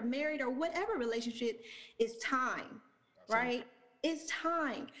somebody or married or whatever relationship, is time. Absolutely. Right? it's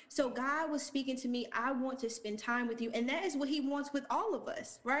time. So God was speaking to me, I want to spend time with you. And that is what he wants with all of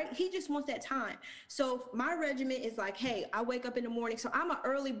us, right? He just wants that time. So my regimen is like, hey, I wake up in the morning. So I'm an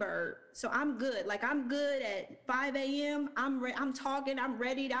early bird. So I'm good. Like I'm good at 5 a.m. I'm talking, I'm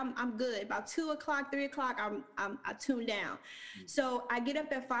ready. I'm good. About 2 o'clock, 3 o'clock, I tune down. So I get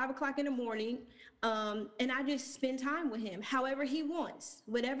up at 5 o'clock in the morning. And I just spend time with him however he wants,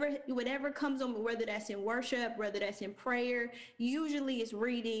 whatever comes on, whether that's in worship, whether that's in prayer, usually it's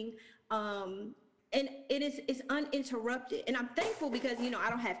reading. And it's uninterrupted. And I'm thankful because, I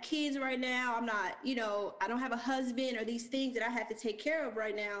don't have kids right now. I'm not, I don't have a husband or these things that I have to take care of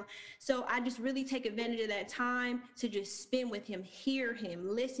right now. So I just really take advantage of that time to just spend with him, hear him,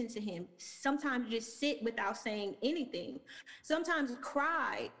 listen to him. Sometimes just sit without saying anything. Sometimes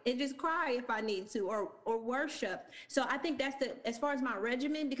cry and just cry if I need to, or worship. So I think that's as far as my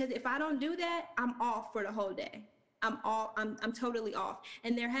regimen, because if I don't do that, I'm off for the whole day. I'm totally off.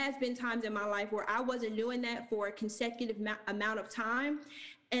 And there has been times in my life where I wasn't doing that for a consecutive amount of time.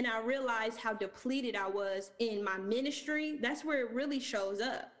 And I realized how depleted I was in my ministry. That's where it really shows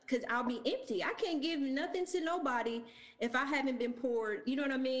up, because I'll be empty. I can't give nothing to nobody if I haven't been poured, you know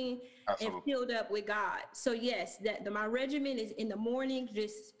what I mean? Absolutely. And filled up with God. So yes, my regimen is in the morning,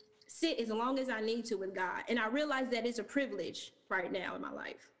 just sit as long as I need to with God. And I realize that it's a privilege right now in my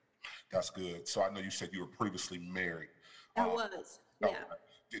life. That's good. So I know you said you were previously married. I was, yeah.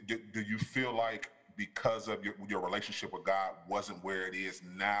 Do you feel like because of your relationship with God wasn't where it is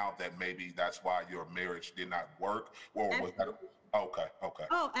now, that maybe that's why your marriage did not work? Or was that okay?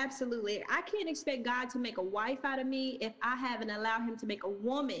 Oh, absolutely. I can't expect God to make a wife out of me if I haven't allowed him to make a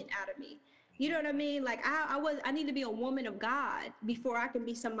woman out of me. You know what I mean? Like I need to be a woman of God before I can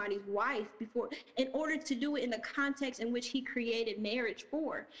be somebody's wife, in order to do it in the context in which he created marriage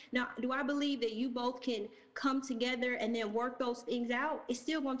for. Now, do I believe that you both can come together and then work those things out? It's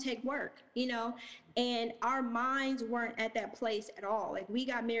still going to take work, and our minds weren't at that place at all. Like we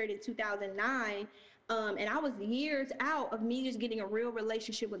got married in 2009. And I was years out of me just getting a real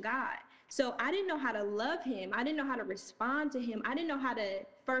relationship with God. So I didn't know how to love him. I didn't know how to respond to him. I didn't know how to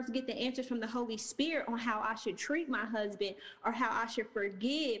first get the answers from the Holy Spirit on how I should treat my husband or how I should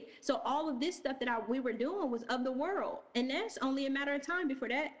forgive. So all of this stuff that we were doing was of the world. And that's only a matter of time before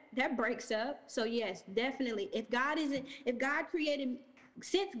that breaks up. So yes, definitely.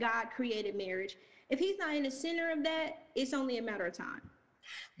 Since God created marriage, if he's not in the center of that, it's only a matter of time.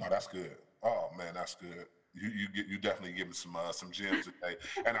 No, that's good. Oh man, that's good. You definitely give me some gems today.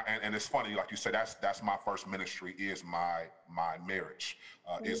 And it's funny, like you said, that's my first ministry, is my marriage,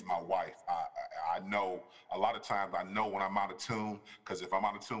 is my wife. I know a lot of times I know when I'm out of tune, because if I'm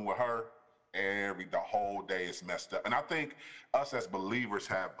out of tune with her, the whole day is messed up. And I think us as believers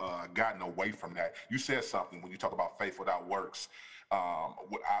have gotten away from that. You said something when you talk about faith without works.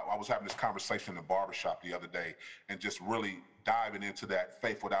 I was having this conversation in the barbershop the other day, and just really diving into that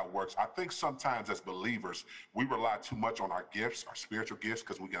faith without works. I think sometimes as believers, we rely too much on our gifts, our spiritual gifts,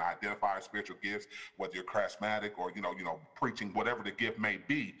 because we can identify our spiritual gifts, whether you're charismatic or, preaching, whatever the gift may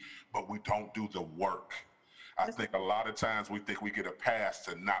be, but we don't do the work. I think a lot of times we think we get a pass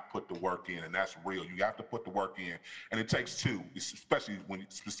to not put the work in, and that's real. You have to put the work in, and it takes two, especially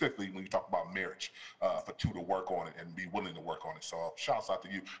specifically when you talk about marriage, for two to work on it and be willing to work on it. So shouts out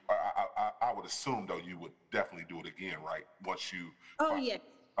to you. I would assume, though, you would definitely do it again, right? Once you... Oh, yes.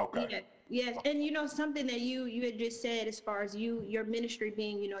 Okay. Yes. And something that you had just said, as far as your ministry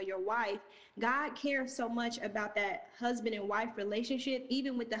being, your wife, God cares so much about that husband and wife relationship.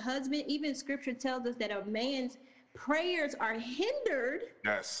 Even with the husband, even scripture tells us that a man's prayers are hindered.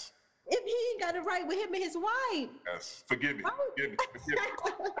 Yes. If he ain't got it right with him and his wife. Yes. Forgive me.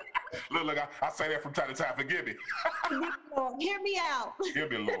 Look, I say that from time to time. Forgive me. Lord, hear me out. Hear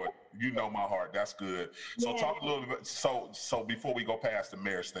me, Lord. You know my heart. That's good. So talk a little bit. So before we go past the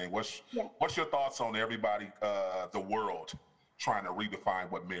marriage thing, what's your thoughts on everybody, the world, trying to redefine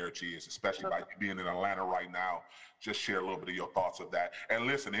what marriage is, especially by you being in Atlanta right now? Just share a little bit of your thoughts of that. And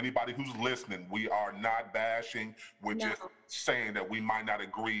listen, anybody who's listening, we are not bashing. We're just saying that we might not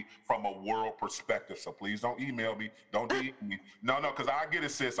agree from a world perspective. So please don't email me. Don't DM me. No, because I get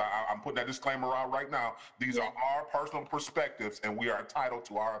it, sis. I'm putting that disclaimer out right now. These are our personal perspectives, and we are entitled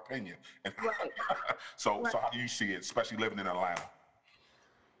to our opinion. So how do you see it, especially living in Atlanta?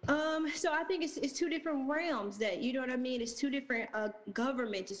 So I think it's two different realms that, you know what I mean? It's two different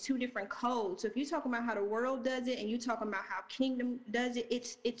governments, it's two different codes. So if you're talking about how the world does it and you're talking about how kingdom does it,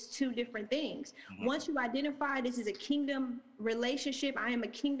 it's two different things. Mm-hmm. Once you identify this is a kingdom relationship, I am a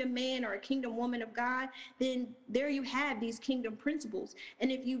kingdom man or a kingdom woman of God, then there you have these kingdom principles.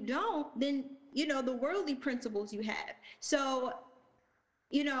 And if you don't, then, the worldly principles you have. So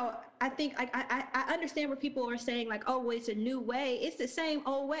you know, I think I understand where people are saying like, oh, well, it's a new way. It's the same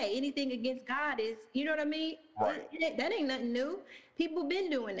old way. Anything against God is, you know what I mean? Right. That ain't nothing new. People been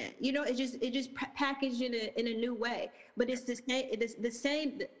doing that. You know, it's just packaged in a new way. But it's the same. It's the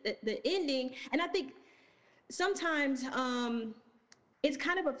same. The ending, and I think sometimes it's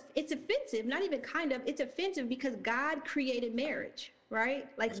kind of it's offensive. Not even kind of. It's offensive because God created marriage. Right?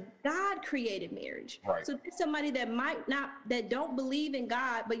 Like God created marriage. Right. So there's somebody that might not, that don't believe in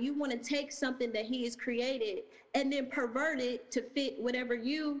God, but you want to take something that he has created and then pervert it to fit whatever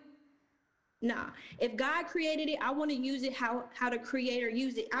you, nah. If God created it, I want to use it how the creator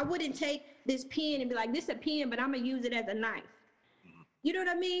used it. I wouldn't take this pen and be like, this is a pen, but I'm going to use it as a knife. You know what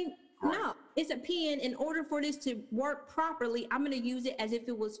I mean? Right. No, it's a pen. In order for this to work properly, I'm going to use it as if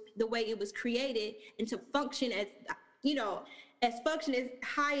it was the way it was created and to function as, you know, as function as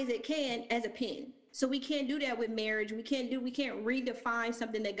high as it can as a pen. So we can't do that with marriage. We can't redefine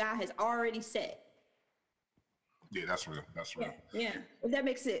something that God has already said. Yeah, that's real. That's real. Yeah. If that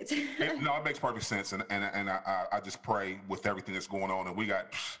makes sense. No, it makes perfect sense. And I just pray with everything that's going on. And we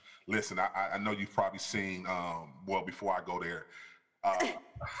got, listen, I know you've probably seen, well, before I go there,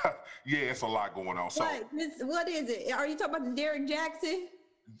 yeah, it's a lot going on. So what is it? Are you talking about Derek Jackson?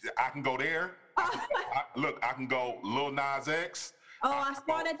 I can go there. I can go Lil Nas X. Oh, I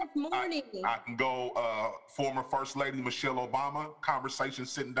saw that this morning. I can go former First Lady Michelle Obama, conversation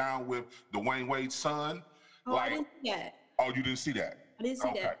sitting down with Dwayne Wade's son. Oh, I didn't see that. Oh, you didn't see that? I didn't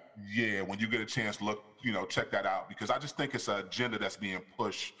see that. Yeah, when you get a chance, look, check that out, because I just think it's an agenda that's being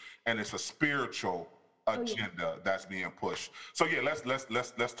pushed, and it's a spiritual agenda that's being pushed. So yeah,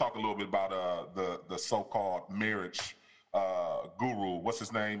 let's talk a little bit about the so-called marriage guru. What's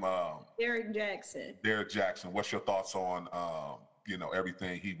his name? Derek Jackson. Derek Jackson. What's your thoughts on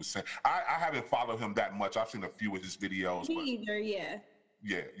everything he was saying? I haven't followed him that much. I've seen a few of his videos. Me either, yeah.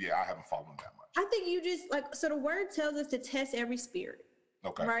 Yeah, I haven't followed him that much. I think you just so the word tells us to test every spirit.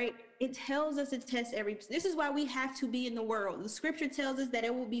 Okay. Right? It tells us to test every. This is why we have to be in the world. The scripture tells us that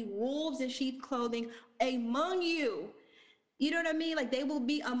it will be wolves in sheep clothing among you. You know what I mean? Like they will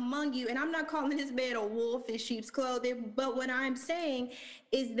be among you. And I'm not calling this man a wolf in sheep's clothing, but what I'm saying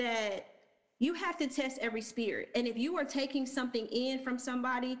is that you have to test every spirit. And if you are taking something in from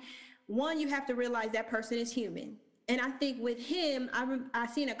somebody, one, you have to realize that person is human. And I think with him, I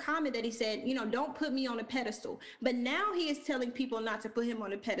seen a comment that he said, don't put me on a pedestal. But now he is telling people not to put him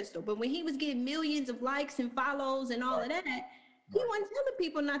on a pedestal. But when he was getting millions of likes and follows and all of that, he wasn't telling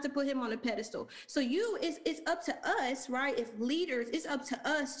people not to put him on a pedestal. So it's up to us, right? If leaders, it's up to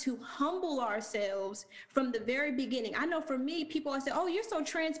us to humble ourselves from the very beginning. I know for me, people always say, oh, you're so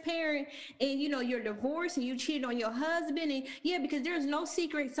transparent and, you're divorced and you cheated on your husband. And yeah, because there's no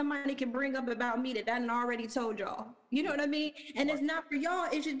secret somebody can bring up about me that I done already told y'all. You know what I mean? And it's not for y'all.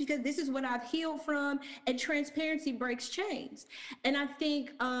 It's just because this is what I've healed from, and transparency breaks chains. And I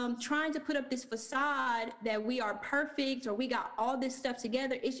think trying to put up this facade that we are perfect or we got all this stuff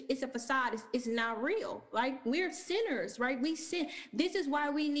together, it's a facade. It's not real. Like we're sinners, right? We sin. This is why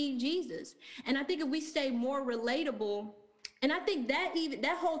we need Jesus. And I think if we stay more relatable, and I think that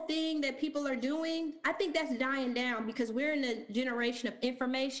that whole thing that people are doing, I think that's dying down because we're in a generation of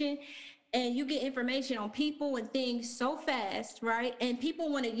information. And you get information on people and things so fast, right? And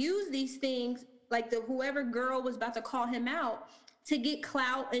people want to use these things, like whoever girl was about to call him out, to get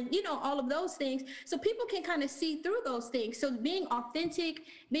clout and, all of those things. So people can kind of see through those things. So being authentic,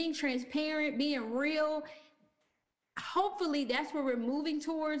 being transparent, being real, hopefully that's where we're moving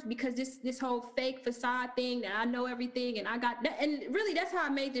towards, because this whole fake facade thing that I know everything and I got that, and really that's how I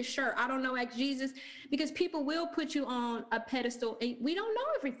made this shirt. I don't know, like Jesus, because people will put you on a pedestal and we don't know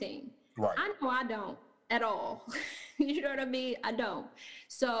everything. Right. I know I don't at all. You know what I mean? I don't.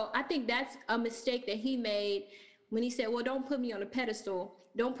 So I think that's a mistake that he made when he said, well, don't put me on a pedestal.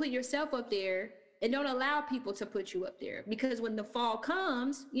 Don't put yourself up there and don't allow people to put you up there, because when the fall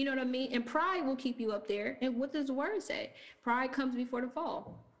comes, you know what I mean? And pride will keep you up there. And what does the word say? Pride comes before the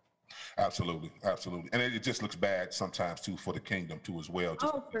fall. Absolutely. And it just looks bad sometimes too for the kingdom too as well.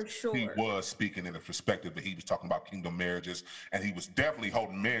 For sure. He was speaking in a perspective that he was talking about kingdom marriages, and he was definitely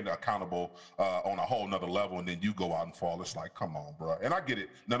holding men accountable on a whole nother level. And then you go out and fall. It's like, come on, bro. And I get it.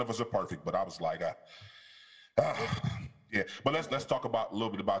 None of us are perfect, but I was like, yeah. But let's talk about a little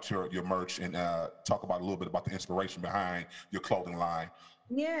bit about your merch and talk about a little bit about the inspiration behind your clothing line.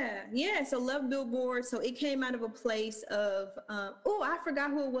 Yeah. So Love Billboard. So it came out of a place of, I forgot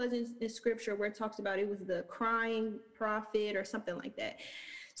who it was in scripture where it talks about it was the crying prophet or something like that.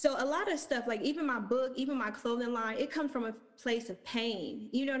 So a lot of stuff, like even my book, even my clothing line, it comes from a place of pain.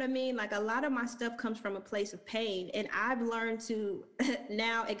 You know what I mean? Like a lot of my stuff comes from a place of pain, and I've learned to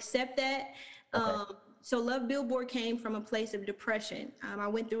now accept that. So Love Billboard came from a place of depression. I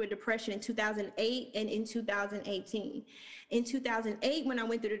went through a depression in 2008 and in 2018. In 2008, when I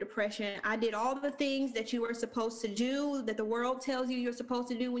went through the depression, I did all the things that you were supposed to do, that the world tells you you're supposed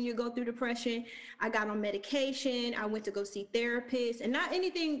to do when you go through depression. I got on medication. I went to go see therapists, and not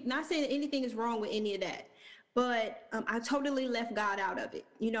saying anything is wrong with any of that. But I totally left God out of it.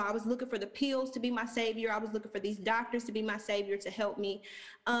 You know, I was looking for the pills to be my savior. I was looking for these doctors to be my savior, to help me.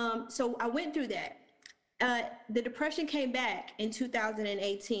 So I went through that. The depression came back in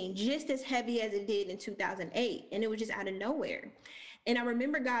 2018, just as heavy as it did in 2008. And it was just out of nowhere. And I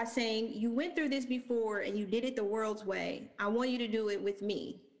remember God saying, you went through this before and you did it the world's way. I want you to do it with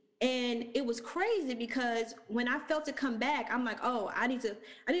me. And it was crazy because when I felt it come back, I'm like, oh, I need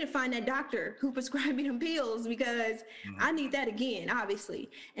to find that doctor who prescribed me them pills, because I need that again,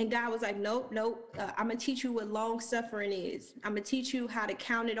 obviously. And God was like, nope. I'm going to teach you what long suffering is. I'm going to teach you how to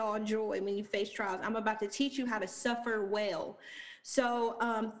count it all joy when you face trials. I'm about to teach you how to suffer well. So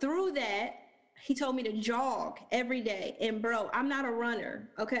through that, he told me to jog every day. And bro, I'm not a runner.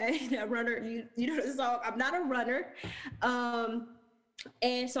 Okay. A runner, you know the song, I'm not a runner.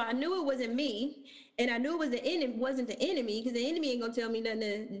 And so I knew it wasn't me, and I knew it was wasn't the enemy, because the enemy ain't gonna tell me nothing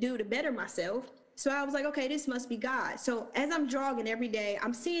to do to better myself. So I was like, okay, this must be God. So as I'm jogging every day,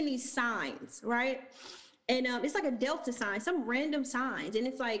 I'm seeing these signs, right? And it's like a Delta sign, some random signs, and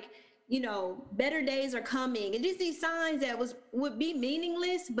it's like, you know, better days are coming, and just these signs that would be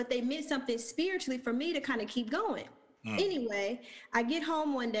meaningless, but they meant something spiritually for me to kind of keep going. Anyway, I get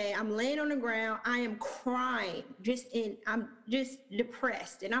home one day, I'm laying on the ground, I am crying, I'm just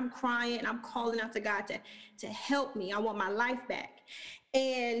depressed, and I'm crying, and I'm calling out to God to help me. I want my life back.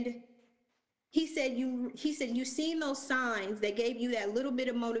 And he said, you seen those signs that gave you that little bit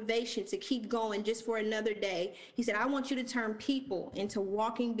of motivation to keep going just for another day. He said, I want you to turn people into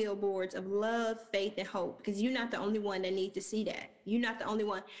walking billboards of love, faith, and hope, because you're not the only one that needs to see that. You're not the only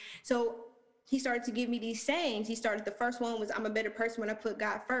one. So he started to give me these sayings. The first one was, I'm a better person when I put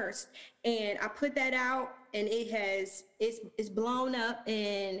God first. And I put that out, and it's blown up,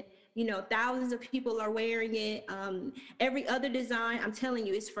 and you know, thousands of people are wearing it. Every other design, I'm telling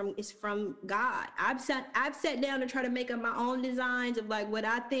you, it's from God. I've sat down to try to make up my own designs of like what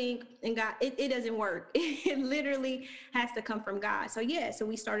I think, and God, it doesn't work. It literally has to come from God. So yeah, so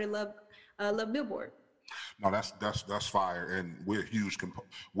we started Love Billboard. No, that's fire, and we're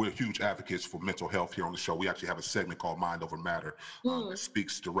huge advocates for mental health here on the show. We actually have a segment called Mind Over Matter that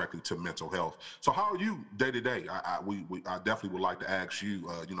speaks directly to mental health. So, how are you day to day? I definitely would like to ask you,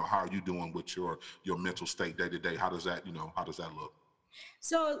 how are you doing with your mental state day to day? How does that look?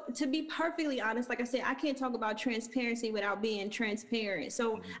 So to be perfectly honest, like I said, I can't talk about transparency without being transparent.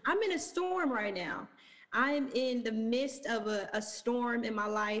 So I'm in a storm right now. I'm in the midst of a storm in my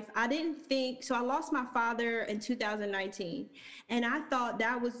life. I lost my father in 2019, and I thought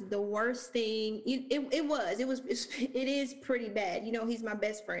that was the worst thing. It is pretty bad. You know, he's my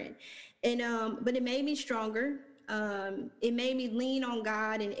best friend. And, but it made me stronger. It made me lean on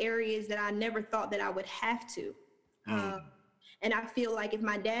God in areas that I never thought that I would have to. And I feel like if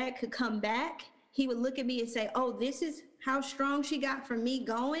my dad could come back, he would look at me and say, oh, this is how strong she got from me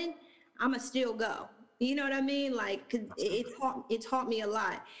going. I'ma still go. You know what I mean? Like, 'cause it taught me a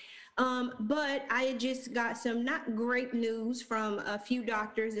lot. But I had just got some not great news from a few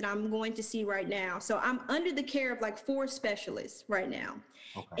doctors that I'm going to see right now. So I'm under the care of like 4 specialists right now.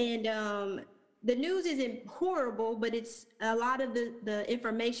 Okay. And the news isn't horrible, but it's a lot of the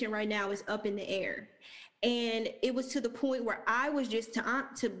information right now is up in the air. And it was to the point where I was just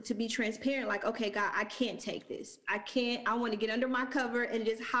to be transparent, like, okay, God, I can't take this. I want to get under my cover and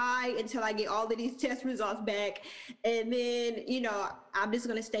just hide until I get all of these test results back. And then, I'm just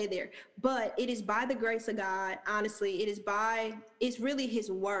going to stay there. But it is by the grace of God, honestly, it's really his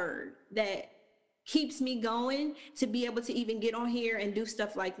word that keeps me going to be able to even get on here and do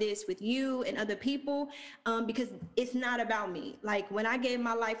stuff like this with you and other people, because it's not about me. Like when I gave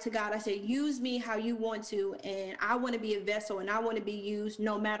my life to God, I said, use me how you want to, and I want to be a vessel and I want to be used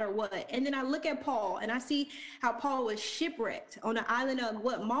no matter what. And then I look at Paul and I see how Paul was shipwrecked on the island of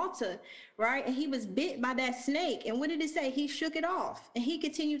Malta, right? And he was bit by that snake. And what did it say? He shook it off, and he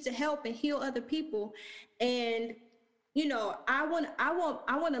continued to help and heal other people. And I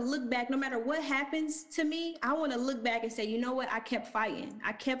want to look back, no matter what happens to me. I want to look back and say, you know what? I kept fighting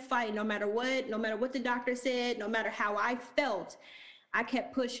no matter what the doctor said, no matter how I felt, I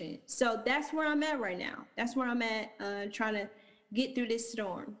kept pushing. So that's where I'm at right now. That's where I'm at, trying to get through this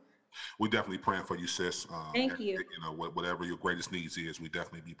storm. We definitely praying for you, sis. Thank you. You know, whatever your greatest needs is, we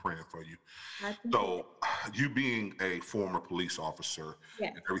definitely be praying for you. So, you being a former police officer yeah.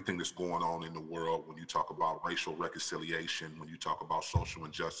 and everything that's going on in the world, when you talk about racial reconciliation, when you talk about social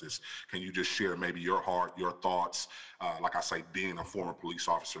injustice, can you just share maybe your heart, your thoughts? Like I say, being a former police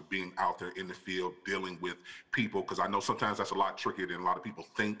officer, being out there in the field, dealing with people, because I know sometimes that's a lot trickier than a lot of people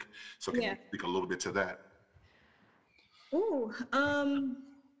think. So can you speak a little bit to that? Ooh,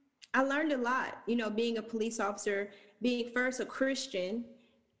 I learned a lot, you know, being a police officer, being first a Christian,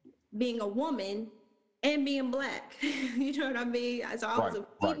 being a woman, and being Black. You know what I mean? So I was a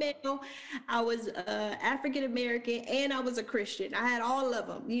female, I was African American, and I was a Christian. I had all of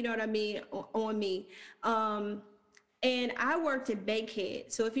them, you know what I mean, on me. And I worked in Bankhead.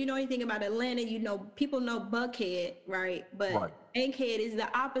 So if you know anything about Atlanta, you know, people know Buckhead, right? But Bankhead is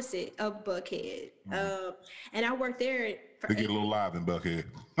the opposite of Buckhead. And I worked there. They get a little live in Buckhead.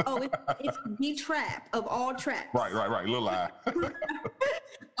 It's the trap of all traps. Right. Little live.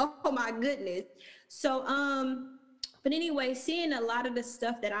 Oh my goodness. So, but anyway, seeing a lot of the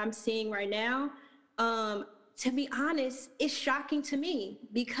stuff that I'm seeing right now, to be honest, it's shocking to me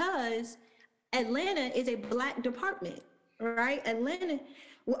because Atlanta is a Black department, right? Atlanta,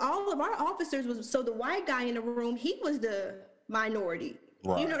 well, all of our officers was, so the white guy in the room, he was the minority.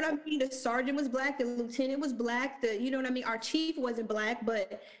 You know what I mean? The sergeant was Black, the lieutenant was Black, you know what I mean? Our chief wasn't Black,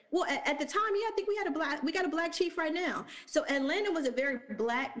 but well, at the time, yeah, I think we got a Black chief right now. So Atlanta was a very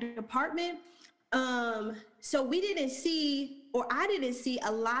Black department. So we didn't see, or I didn't see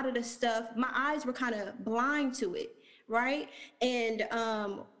a lot of the stuff. My eyes were kind of blind to it, right? And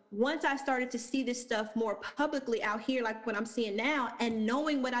once I started to see this stuff more publicly out here, like what I'm seeing now, and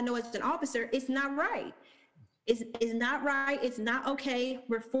knowing what I know as an officer, it's not right. It's not right. It's not okay.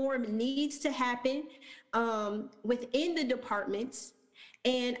 Reform needs to happen within the departments.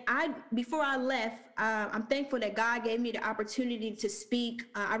 And before I left, I'm thankful that God gave me the opportunity to speak.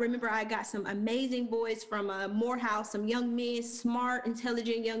 I remember I got some amazing boys from Morehouse, some young men, smart,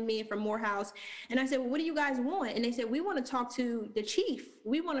 intelligent young men from Morehouse. And I said, well, what do you guys want? And they said, we want to talk to the chief.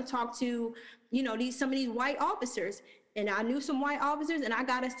 We want to talk to, you know, some of these white officers. And I knew some white officers, and I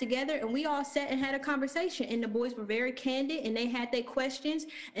got us together, and we all sat and had a conversation. And the boys were very candid, and they had their questions,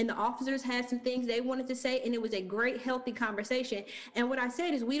 and the officers had some things they wanted to say, and it was a great, healthy conversation. And what I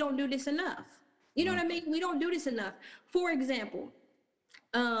said is, we don't do this enough. You know what I mean? We don't do this enough. For example,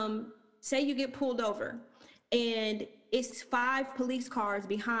 say you get pulled over, and it's 5 police cars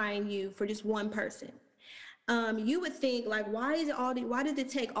behind you for just one person. You would think, like, why does it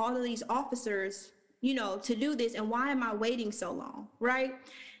take all of these officers, you know, to do this, and why am I waiting so long, right?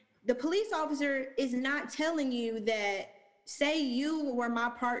 The police officer is not telling you that, say you were my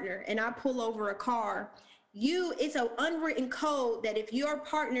partner and I pull over a car, it's an unwritten code that if your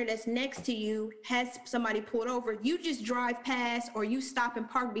partner that's next to you has somebody pulled over, you just drive past or you stop and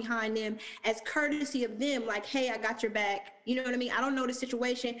park behind them as courtesy of them, like, hey, I got your back. You know what I mean? I don't know the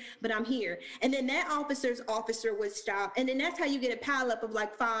situation, but I'm here. And then that officer would stop. And then that's how you get a pileup of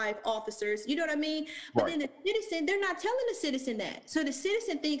like 5 officers. You know what I mean? But then the citizen, they're not telling the citizen that. So the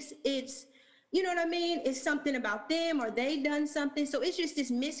citizen thinks it's, you know what I mean? It's something about them or they done something. So it's just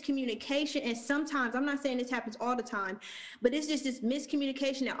this miscommunication. And sometimes, I'm not saying this happens all the time, but it's just this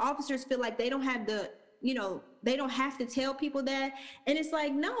miscommunication that officers feel like they don't have they don't have to tell people that. And it's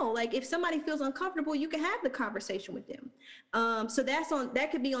like, no, like if somebody feels uncomfortable, you can have the conversation with them. So that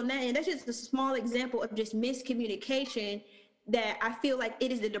could be on that end. That's just a small example of just miscommunication that I feel like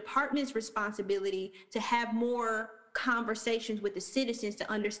it is the department's responsibility to have more conversations with the citizens to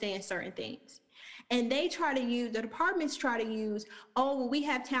understand certain things. And the departments try to use, oh, well, we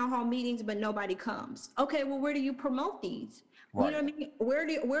have town hall meetings, but nobody comes. Okay, well, where do you promote these? You know what I mean?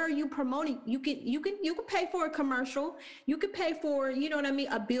 Where are you promoting? You can pay for a commercial. You can pay for, you know what I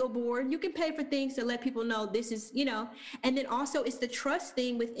mean, a billboard. You can pay for things to let people know this is, you know, and then also it's the trust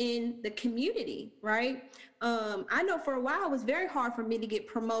thing within the community, right? I know for a while it was very hard for me to get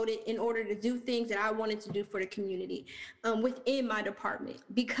promoted in order to do things that I wanted to do for the community within my department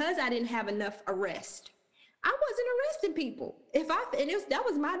because I didn't have enough arrest. I wasn't arresting people. That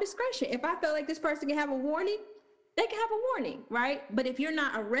was my discretion. If I felt like this person can have a warning, they can have a warning, right? But if you're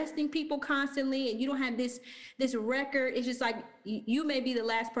not arresting people constantly and you don't have this record, it's just like you may be the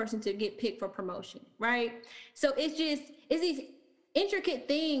last person to get picked for promotion, right? So it's these intricate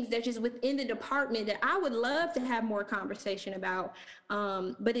things that just within the department that I would love to have more conversation about,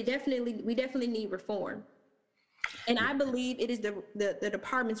 but we definitely need reform. And I believe it is the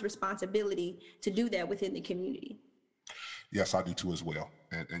department's responsibility to do that within the community. Yes, I do too as well.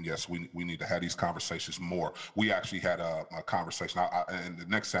 And yes, we need to have these conversations more. We actually had a conversation, and the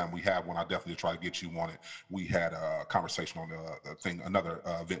next time we have one, I definitely try to get you on it. We had a conversation on another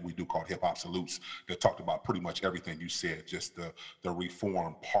event we do called Hip Hop Salutes that talked about pretty much everything you said, just the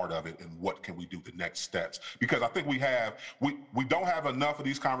reform part of it and what can we do the next steps. Because I think we don't have enough of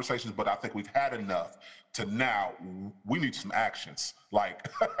these conversations, but I think we've had enough to now we need some actions. Like,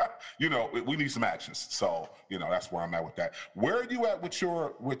 we need some actions. So, that's where I'm at with that. Where are you at with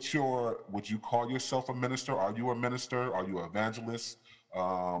your, would you call yourself a minister? Are you a minister? Are you an evangelist?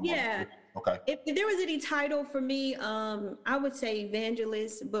 Yeah. Okay. If there was any title for me, I would say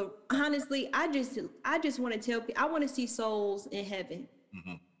evangelist. But honestly, I just want to tell people, I want to see souls in heaven.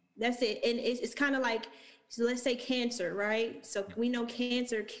 Mm-hmm. That's it. And it's kind of like, so let's say cancer, right? So we know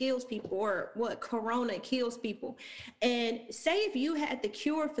cancer kills people, or corona kills people. And say if you had the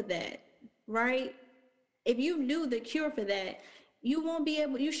cure for that, right? If you knew the cure for that,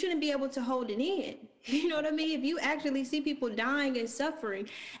 you shouldn't be able to hold it in. You know what I mean? If you actually see people dying and suffering,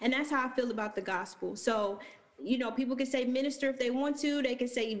 and that's how I feel about the gospel. So, people can say minister if they want to, they can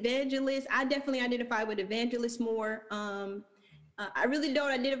say evangelist. I definitely identify with evangelist more. I really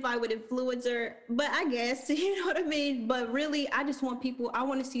don't identify with influencer, but I guess, you know what I mean? But really, I just want I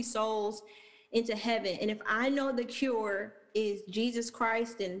want to see souls into heaven. And if I know the cure is Jesus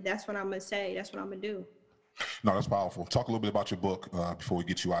Christ, then that's what I'm going to say. That's what I'm going to do. No, that's powerful. Talk a little bit about your book before we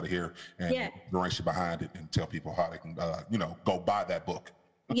get you out of here and the inspiration behind it, and tell people how they can, go buy that book.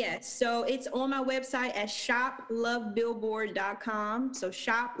 Yes, so it's on my website at shoplovebillboard.com. So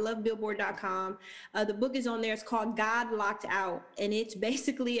shoplovebillboard.com. The book is on there. It's called God Locked Out. And it's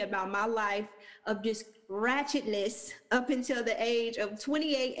basically about my life of just ratchetness up until the age of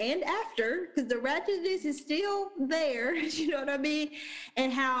 28 and after, because the ratchetness is still there, you know what I mean?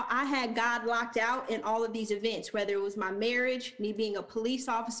 And how I had God locked out in all of these events, whether it was my marriage, me being a police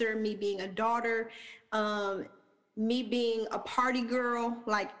officer, me being a daughter, me being a party girl,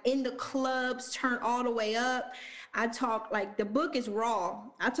 like in the clubs, turn all the way up. I talk, like, the book is raw.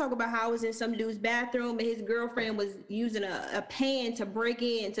 I talk about how I was in some dude's bathroom and his girlfriend was using a pan to break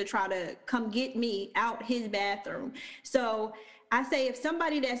in to try to come get me out his bathroom. So I say, if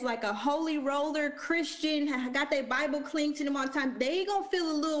somebody that's like a holy roller Christian, got their Bible cling to them all the time, they gonna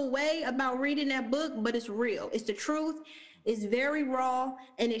feel a little way about reading that book, but it's real. It's the truth. It's very raw,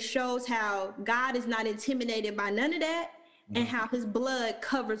 and it shows how God is not intimidated by none of that, and how his blood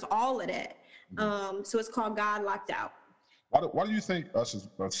covers all of that. So it's called God Locked Out. Why do you think us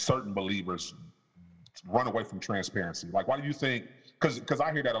as certain believers run away from transparency? Like, why do you think, because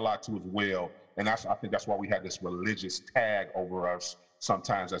I hear that a lot too as well, and I think that's why we have this religious tag over us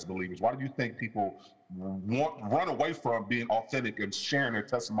sometimes as believers. Why do you think people run away from being authentic and sharing their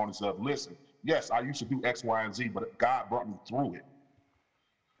testimonies of, listen, yes, I used to do X, Y, and Z, but God brought me through it?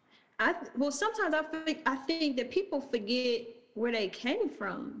 Sometimes I think that people forget where they came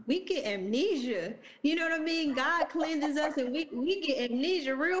from. We get amnesia. You know what I mean? God cleanses us, and we get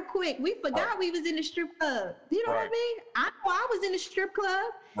amnesia real quick. We forgot we was in the strip club. You know what I mean? I know I was in the strip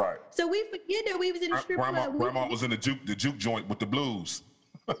club. Right. So we forget that we was in the strip club. Grandma was in the juke joint with the blues.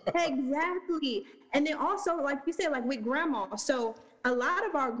 Exactly. And then also, like you said, like with grandma. So a lot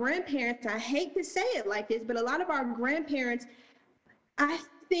of our grandparents, I hate to say it like this, but a lot of our grandparents, I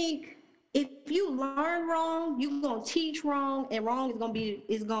think if you learn wrong, you're going to teach wrong, and wrong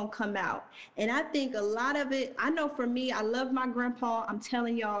is going to come out. And I think a lot of it, I know for me, I love my grandpa, I'm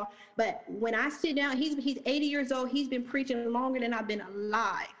telling y'all, but when I sit down, he's 80 years old, he's been preaching longer than I've been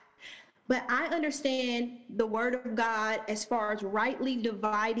alive. But I understand the word of God as far as rightly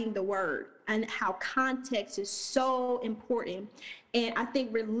dividing the word, and how context is so important. And I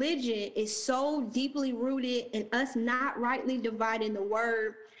think religion is so deeply rooted in us not rightly dividing the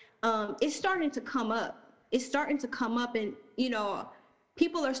word. It's starting to come up. And,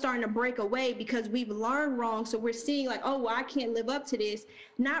 people are starting to break away because we've learned wrong. So we're seeing like, oh, well, I can't live up to this.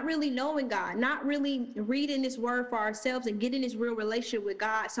 Not really knowing God, not really reading this word for ourselves and getting this real relationship with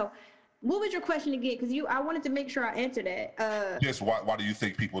God. So what was your question again? Because I wanted to make sure I answered that. Yes, why do you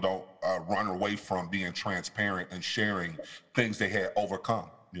think people don't run away from being transparent and sharing things they had overcome?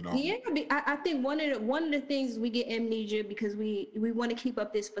 Yeah, I think one of the things is we get amnesia because we want to keep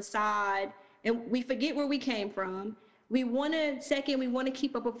up this facade, and we forget where we came from. We want to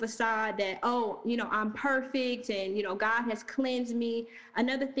keep up a facade that, I'm perfect, and God has cleansed me.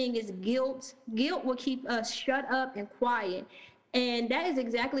 Another thing is guilt. Guilt will keep us shut up and quiet. And that is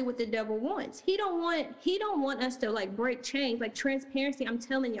exactly what the devil wants. He don't want us to like break chains, like transparency. I'm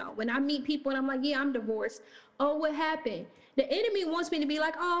telling y'all, when I meet people and I'm like, yeah, I'm divorced. Oh, what happened? The enemy wants me to be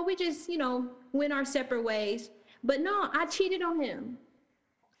like, oh, we just, went our separate ways. But no, I cheated on him.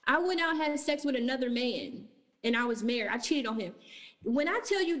 I went out and had sex with another man and I was married. I cheated on him. When I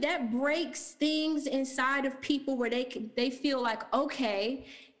tell you that breaks things inside of people where they feel like, okay,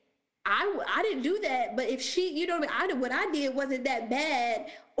 I didn't do that, but if she, you know what I mean, what I did wasn't that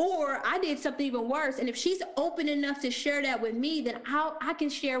bad, or I did something even worse. And if she's open enough to share that with me, then I can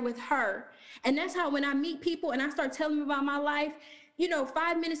share with her. And that's how when I meet people and I start telling them about my life,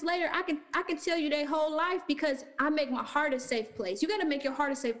 5 minutes later, I can tell you their whole life because I make my heart a safe place. You got to make your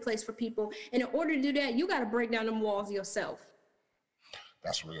heart a safe place for people. And in order to do that, you got to break down them walls yourself.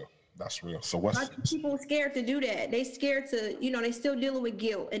 That's real. That's real. So what's people scared to do that? They scared to, they still dealing with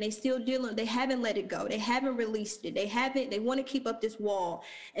guilt and they haven't let it go. They haven't released it. They want to keep up this wall.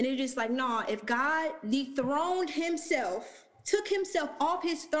 And they're just like, nah, if God dethroned himself, took himself off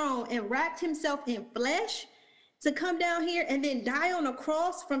his throne and wrapped himself in flesh to come down here and then die on a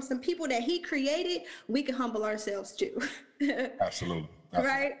cross from some people that he created, we can humble ourselves too. Absolutely.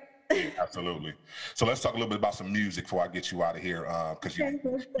 Right? Absolutely. So let's talk a little bit about some music before I get you out of here, because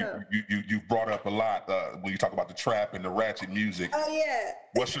you brought up a lot when you talk about the trap and the ratchet music. Oh yeah.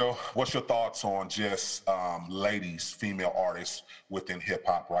 What's your thoughts on just ladies, female artists within hip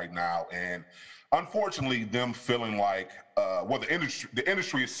hop right now, and unfortunately them feeling like the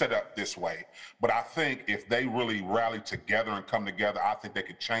industry is set up this way, but I think if they really rally together and come together, I think they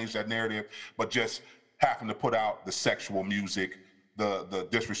could change that narrative. But just having to put out the sexual music, the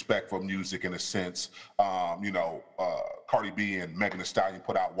disrespectful music in a sense, Cardi B and Megan Thee Stallion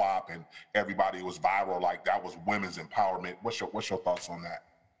put out WAP and everybody was viral, like that was women's empowerment. What's your thoughts on that?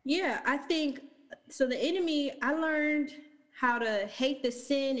 Yeah, I think so. The enemy, I learned how to hate the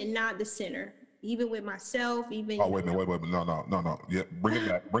sin and not the sinner, even with myself, even. Oh, wait a minute. No. Yeah, bring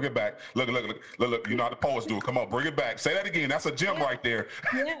it back. Look. You know how the poets do it. Come on, bring it back. Say that again. That's a gem right there.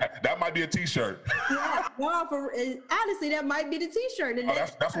 Yeah. That might be a t-shirt. Yeah, honestly, that might be the t-shirt. Oh,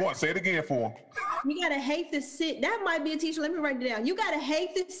 that's one. Say it again for them. You gotta hate the sin. That might be a t-shirt. Let me write it down. You gotta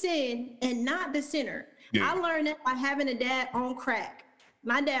hate the sin and not the sinner. Yeah. I learned that by having a dad on crack.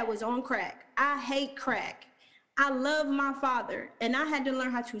 My dad was on crack. I hate crack. I love my father, and I had to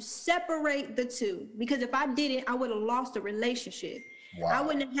learn how to separate the two, because if I didn't, I would have lost a relationship. Wow. I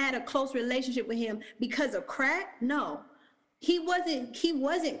wouldn't have had a close relationship with him because of crack. No, he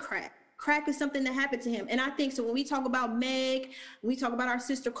wasn't crack. Crack is something that happened to him. And I think so when we talk about Meg, we talk about our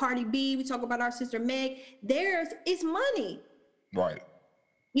sister Cardi B, we talk about our sister Meg, theirs is money. Right.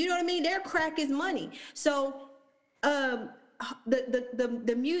 You know what I mean? Their crack is money. So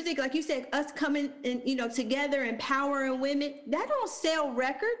the music, like you said, us coming and together, empowering women, that don't sell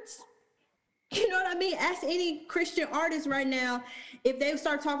records. You know what I mean? Ask any Christian artist right now, if they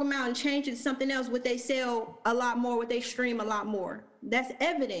start talking about and change it to something else, would they sell a lot more? Would they stream a lot more? That's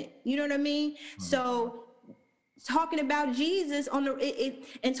evident. You know what I mean? Mm-hmm. So talking about Jesus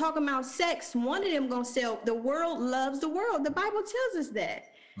and talking about sex, one of them gonna sell. The world loves the world. The Bible tells us that.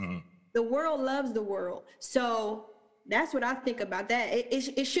 Mm-hmm. The world loves the world. So that's what I think about that.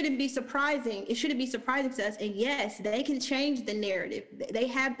 It shouldn't be surprising. It shouldn't be surprising to us. And yes, they can change the narrative. They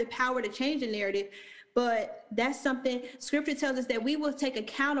have the power to change the narrative. But that's something Scripture tells us, that we will take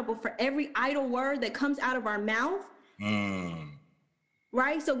accountable for every idle word that comes out of our mouth.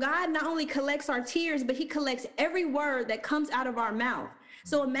 Right? So God not only collects our tears, but he collects every word that comes out of our mouth.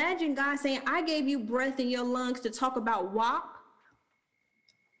 So imagine God saying, I gave you breath in your lungs to talk about WAP.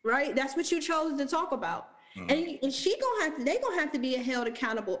 Right? That's what you chose to talk about. Mm-hmm. And they gonna have to be held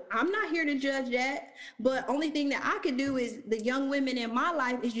accountable. I'm not here to judge that, but only thing that I can do is the young women in my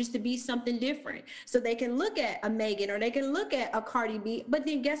life is just to be something different, so they can look at a Megan or they can look at a Cardi B. But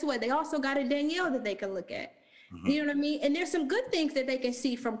then guess what? They also got a Danielle that they can look at. Mm-hmm. You know what I mean? And there's some good things that they can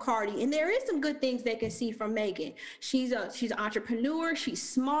see from Cardi, and there is some good things they can see from Megan. She's an entrepreneur. She's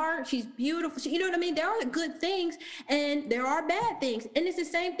smart. She's beautiful. You know what I mean? There are good things, and there are bad things. And it's the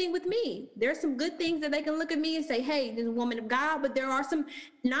same thing with me. There's some good things that they can look at me and say, "Hey, this is a woman of God." But there are some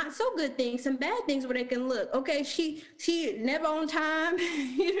not so good things, some bad things where they can look. Okay, she never on time.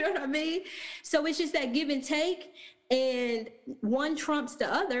 You know what I mean? So it's just that give and take. And one trumps the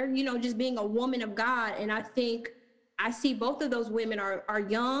other, just being a woman of God. And I think I see both of those women are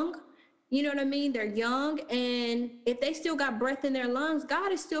young. You know what I mean? They're young. And if they still got breath in their lungs,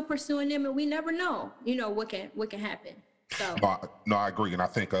 God is still pursuing them. And we never know, what can happen. So No, I agree, and I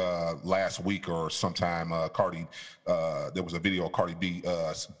think last week or sometime, Cardi, there was a video of Cardi B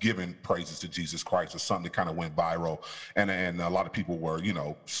giving praises to Jesus Christ or something that kind of went viral, and a lot of people were,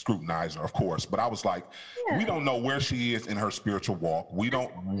 scrutinizing her, of course. But I was like, we don't know where she is in her spiritual walk.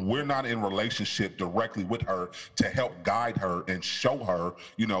 We're not in relationship directly with her to help guide her and show her,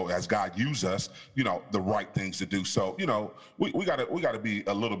 as God used us, the right things to do. So, we gotta be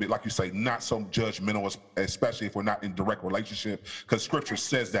a little bit, like you say, not so judgmental, especially if we're not in direct relationship, because Scripture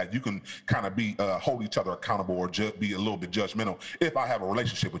says that you can kind of be hold each other accountable or be a little bit judgmental. If I have a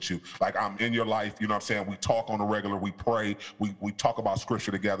relationship with you, like I'm in your life, you know what I'm saying? We talk on a regular, we pray, we talk about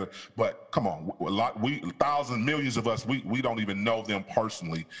Scripture together. But come on, thousands, millions of us, we don't even know them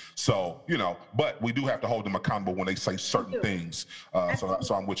personally. So but we do have to hold them accountable when they say certain things.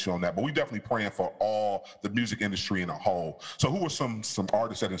 So I'm with you on that. But we definitely praying for all the music industry in a whole. So who are some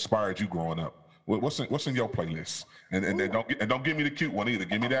artists that inspired you growing up? What's in your playlist? And don't give me the cute one either.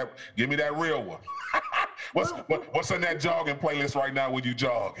 Give me that real one. What's in that jogging playlist right now when you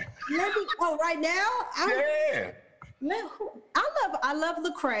jogging? Right now? I love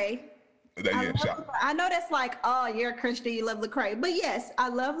Lecrae. I know that's like, oh, you're a Christian, you love Lecrae. But yes, I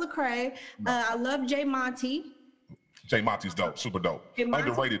love Lecrae. I love Jay Monty. Jay Monty's dope, super dope.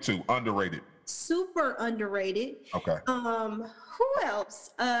 Underrated too, underrated. Super underrated. Okay. Who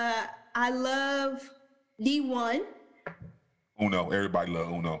else? I love D1. Uno, everybody love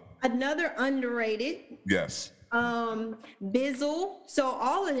Uno. Another underrated. Yes. Bizzle. So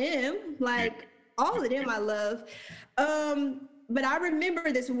all of them, all of them I love. But I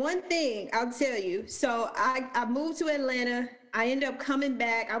remember this one thing, I'll tell you. So I moved to Atlanta. I ended up coming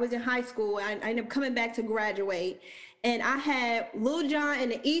back. I was in high school. I ended up coming back to graduate. And I had Lil Jon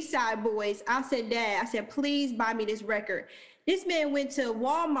and the East Side Boys. I said, Dad, please buy me this record. This man went to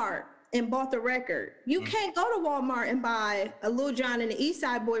Walmart and bought the record. You can't go to Walmart and buy a Lil Jon and the East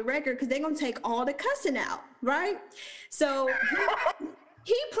Side Boy record because they're going to take all the cussing out, right? So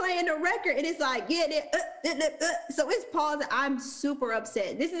he playing the record and it's like, so it's paused. I'm super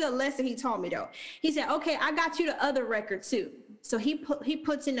upset. This is a lesson he taught me though. He said, okay, I got you the other record too. So he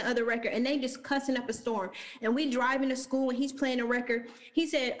puts in the other record and they just cussing up a storm. And we driving to school and he's playing the record. He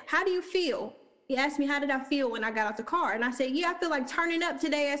said, how do you feel? He asked me, how did I feel when I got out the car? And I said, yeah, I feel like turning up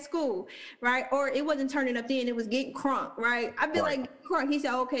today at school, right? Or it wasn't turning up then, it was getting crunk, right? I feel like crunk. He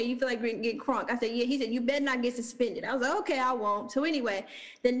said, okay, you feel like getting crunk. I said, yeah. He said, you better not get suspended. I was like, okay, I won't. So anyway,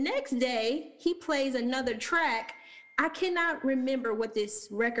 the next day he plays another track. I cannot remember what this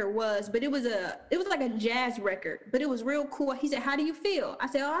record was, but it was like a jazz record, but it was real cool. He said, how do you feel? I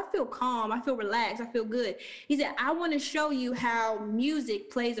said, oh, I feel calm. I feel relaxed. I feel good. He said, I want to show you how music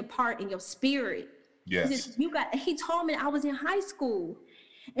plays a part in your spirit. Yes. He said, he told me I was in high school.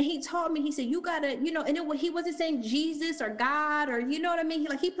 And he taught me, he said, you gotta, and he wasn't saying Jesus or God or, you know what I mean?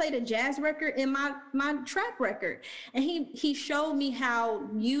 He played a jazz record in my trap record. And he showed me how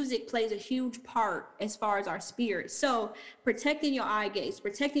music plays a huge part as far as our spirit. So protecting your eye gaze,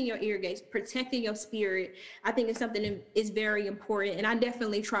 protecting your ear gaze, protecting your spirit, I think is something that is very important. And I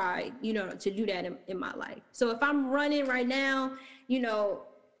definitely try, to do that in my life. So if I'm running right now,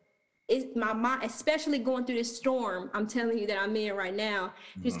 it's my mind, especially going through this storm I'm telling you that I'm in right now,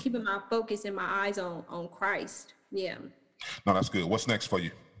 just keeping my focus and my eyes on Christ. Yeah. No, that's good. What's next for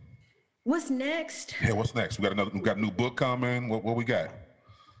you? What's next? Yeah, what's next? We got a new book coming. What we got?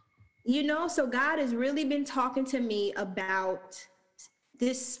 So God has really been talking to me about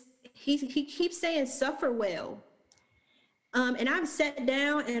this. He keeps saying suffer well. And I've sat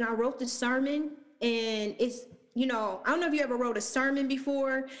down and I wrote the sermon, and it's, I don't know if you ever wrote a sermon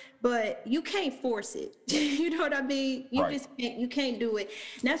before, but you can't force it. You know what I mean? You can't do it.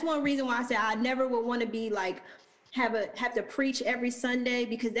 And that's one reason why I said I never would want to be like, have to preach every Sunday,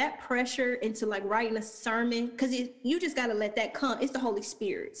 because that pressure into writing a sermon, because you just got to let that come. It's the Holy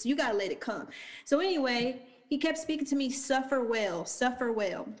Spirit. So you got to let it come. So anyway, he kept speaking to me, suffer well, suffer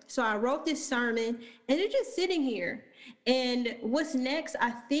well. So I wrote this sermon and it's just sitting here. And what's next?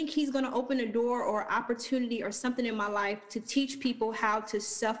 I think he's going to open a door or opportunity or something in my life to teach people how to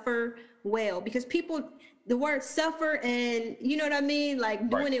suffer well, because the word suffer and you know what I mean?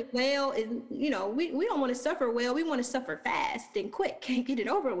 Doing it well is, we don't want to suffer well. We want to suffer fast and quick, can't get it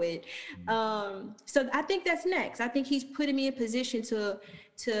over with. So I think that's next. I think he's putting me in position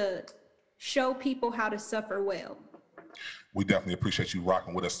to show people how to suffer well. We definitely appreciate you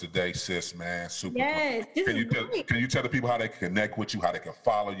rocking with us today, sis, man. Super. Yes. Can you tell the people how they can connect with you, how they can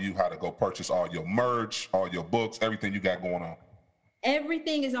follow you, how to go purchase all your merch, all your books, everything you got going on?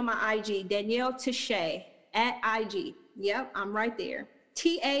 Everything is on my IG, Danielle Tashae at IG. Yep, I'm right there.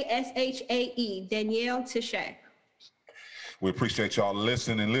 Tashae, Danielle Tashae. We appreciate y'all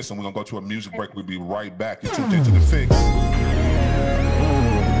listening. Listen, we're going to go to a music break. We'll be right back. You're tuned into The Fixx.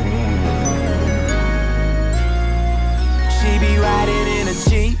 She be riding in a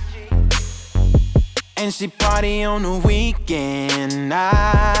Jeep, and she party on the weekend.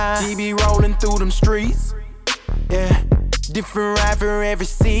 She be rolling through them streets, yeah. Different ride for every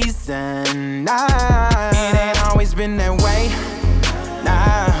season. It ain't always been that way.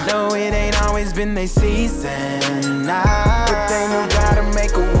 No, it ain't always been their season. But they know gotta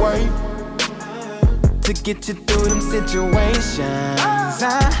make a way to get you through them situations.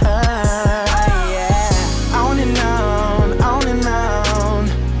 Yeah. On and on, on and on.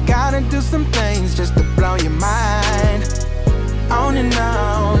 Gotta do some things just to blow your mind. On and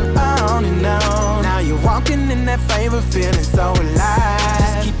on, on and on. Now you're walking in that favor, feeling so alive.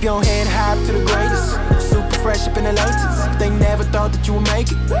 Just keep your head high to the greatest. Super fresh up in the latest. They never thought that you would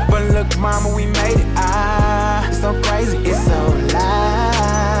make it, but look, mama, we made it. It's so crazy, it's so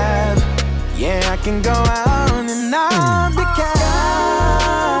alive. Yeah, I can go on and on because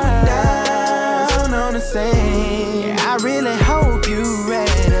down on the scene. Yeah, I really hope you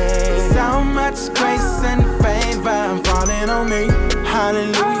ready. So much grace and favor falling on me.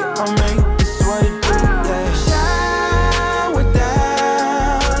 Hallelujah on me. It's what it do, yeah. Shower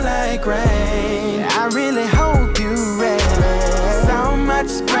down like rain. Yeah, I really hope you ready. So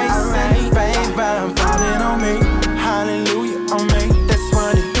much grace and favor falling on me. Hallelujah on me. That's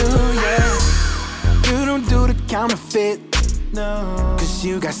what it do, yeah. You don't do the counterfeit, no, cause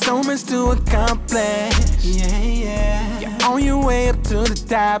you got so much to accomplish. Yeah, yeah. You're on your way up to the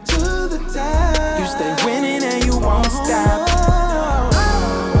top. You stay winning and you won't stop.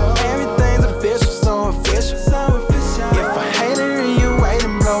 Everything's official, so official. If I hate it in your way,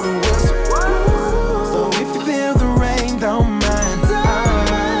 then blow the whistle. So if you feel the rain, don't mind.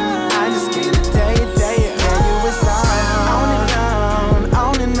 I just came to tell you it's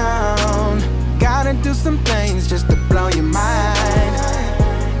on and on. Gotta do some things just to blow your mind.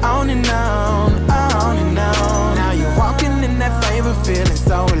 On and on, on and on. Now you're walking in that favor, feeling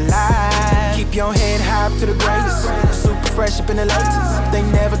so alive. Keep your head high to the greatest. Super fresh up in the latest. They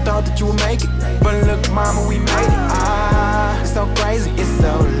never thought that you would make it, but look, mama, we made it. It's so crazy, it's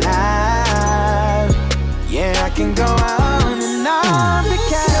so alive. Yeah, I can go on and on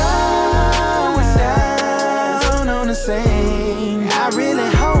because down on the scene. I really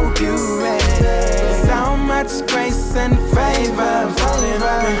hope you ready. So much grace and favor falling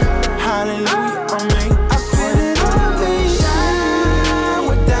on me. Hallelujah on me. I feel it on me.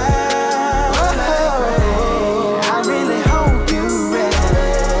 Shower down like rain. I really hope you ready.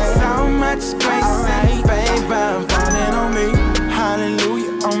 So much grace and favor falling on me.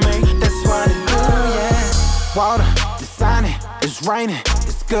 Hallelujah on me. That's what it do, yeah. Water, the signing, it's raining,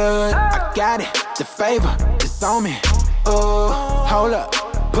 it's good. I got it, the favor, it's on me. Oh, hold up,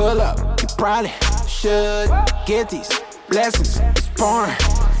 pull up, you probably should get these blessings. It's pouring,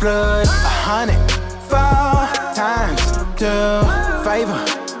 flood, 104 times, 2 favor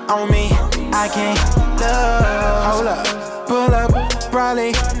on me. I can't love. Hold up, pull up,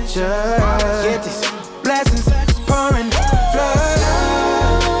 probably should get these blessings. It's pouring, flood,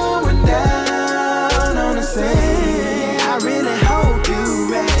 going down on the scene. I really hope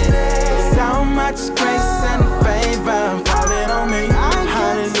you ready. So much grace and favor falling on me.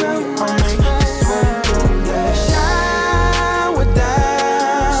 Hallelujah on me. That's what it do, yeah. Shower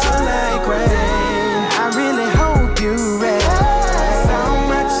down like rain. I really hope you ready. So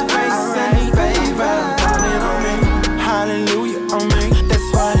much grace and favor falling on me. Hallelujah on me. That's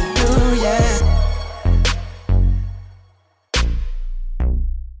what it do, yeah.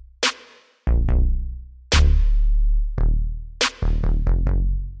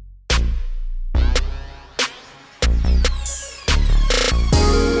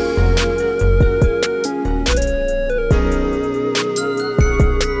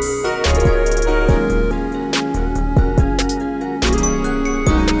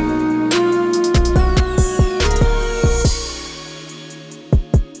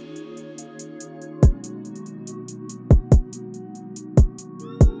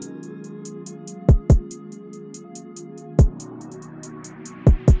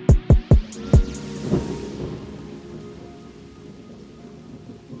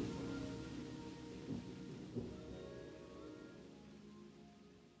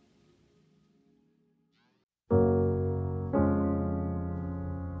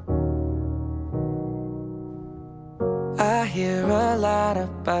 I hear a lot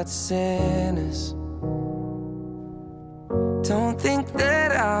about sinners. Don't think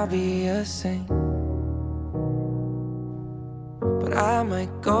that I'll be a saint, but I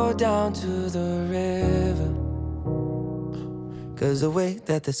might go down to the river Cause the way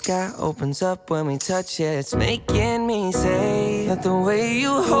that the sky opens up when we touch it, it's making me say that the way you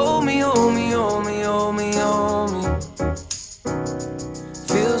hold me, hold me, hold me, hold me, hold me,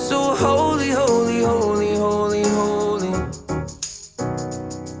 feels so holy, holy, holy, holy, holy.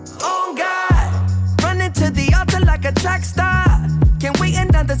 Oh God, running to the altar like a track star. Can't wait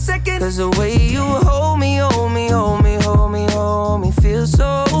another second. Cause the way you hold me, hold me, hold me, hold me, hold me, feels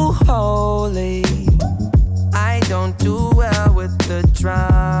so holy. I don't do well with the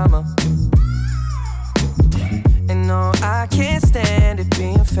drama, and no, I can't stand it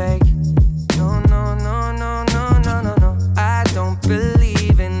being fake. No, no, no, no, no, no, no, no. I don't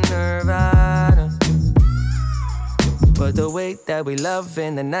believe in Nirvana, but the way that we love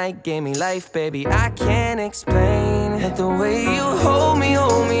in the night gave me life, baby. I can't explain it. The way you hold me,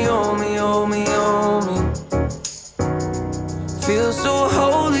 hold me, hold me, hold me, hold me, feels so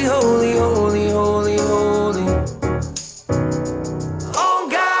holy, holy, holy, holy, holy. Oh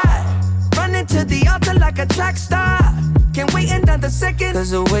God, running to the altar like a track star. Can't wait another second.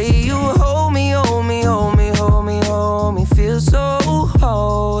 Cause the way you hold me, hold me, hold me, hold me, hold me, feels so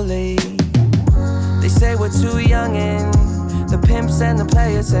holy. They say we're too young and the pimps and the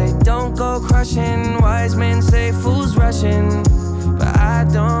players say don't go crushing. Wise men say fools rushing, but I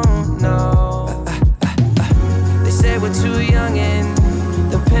don't know. They say we're too young and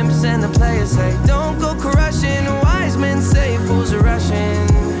the pimps and the players say don't go crushing. Wise men say fools are rushing,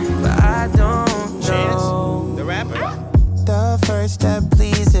 but I don't know. Chance, the rapper. The first step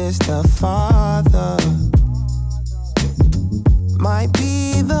pleases the Father might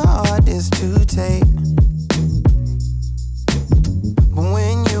be the hardest to take, but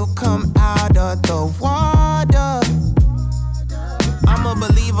when you come out of the water, I'm a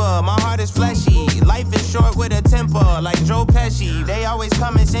believer, my heart is fleshy. Life is short with a temper, like Joe Pesci. They always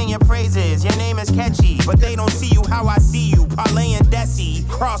come and sing your praises, your name is catchy, but they don't see you how I see you. Parlay and Desi,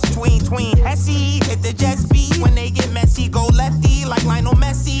 cross tween Hesse. Hit the jet speed, when they get messy, go lefty like Lionel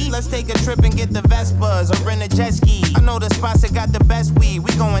Messi. Let's take a trip and get the Vespas or rent a jet ski. I know the spots that got the best weed,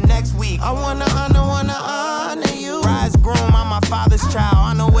 we going next week. I wanna honor you. Rise groom, I'm my father's child.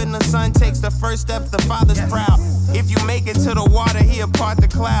 I know when the son takes the first step, the father's proud. If you make it to the water, he'll part the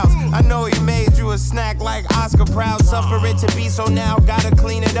clouds. I know he made you a snack like Oscar Proud. Suffer it to be, so now gotta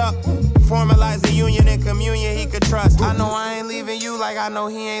clean it up. Formalize the union and communion he could trust. I know I ain't leaving you like I know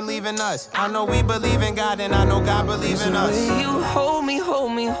he ain't leaving us. I know we believe in God and I know God believes in us. The way you hold me,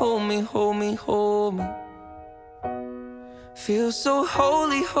 hold me, hold me, hold me, hold me, feel so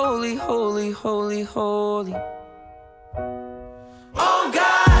holy, holy, holy, holy, holy. Oh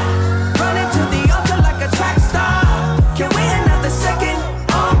God, running to the altar like a track star. Can't wait another second.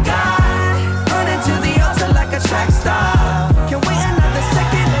 Oh God, running to the altar like a track star. Can't wait another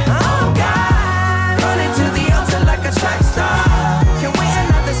second. Oh God, running to the altar like a track star. Can't wait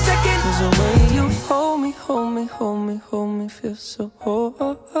another second. Cause the way you hold me, hold me, hold me, hold me, feel so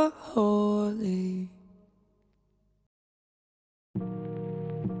holy.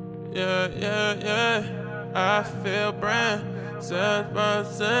 Yeah, yeah, yeah. I feel brand. Send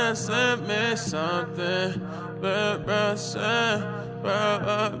me something.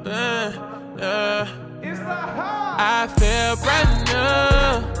 Yeah. I feel brand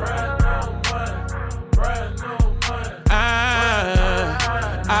new.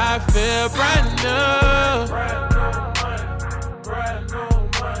 I feel brand new.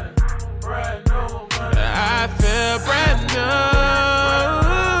 I feel brand new.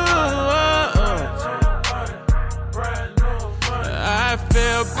 I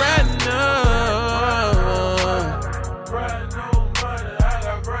feel brand new.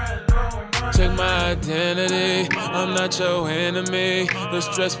 Check my identity, I'm not your enemy. The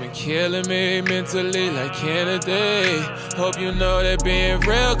stress been killing me mentally like Kennedy. Hope you know that being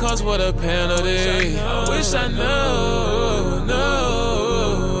real comes with a penalty. I wish I knew.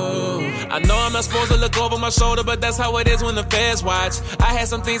 I know I'm not supposed to look over my shoulder, but that's how it is when the feds watch. I had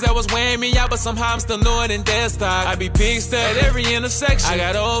some things that was weighing me out, but somehow I'm still newer than dead stock. I be pissed at every intersection. I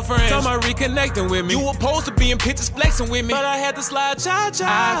got old friends talking about reconnecting with me. You were supposed to be in pictures flexing with me, but I had to slide cha-cha.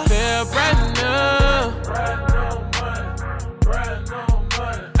 I feel brand new.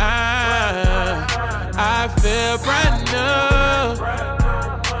 I feel brand new.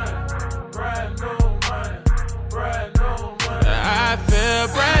 I feel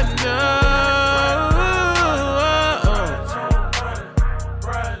brand new.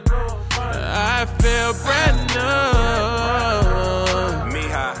 I feel brand new.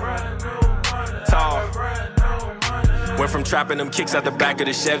 Mija, tall. Went from trapping them kicks out the back of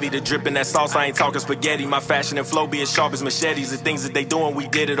the Chevy. The dripping that sauce, I ain't talking spaghetti. My fashion and flow be as sharp as machetes. The things that they doing, we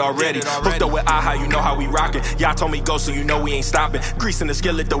did it already. Hooked up with AHA, you know how we rockin'. Y'all told me go, so you know we ain't stopping. Greasing the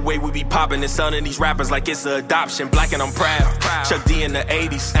skillet the way we be popping. And son of these rappers like it's an adoption. Black and I'm proud. Chuck D in the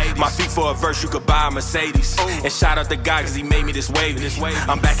 80s. My feet for a verse, you could buy a Mercedes. And shout out the guy, cause he made me this wave.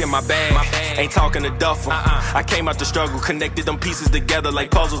 I'm back in my bag. Ain't talking to duffel. I came out the struggle, connected them pieces together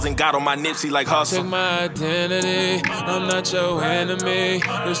like puzzles, and got on my Nipsey like hustle. Check my identity, I'm not your enemy.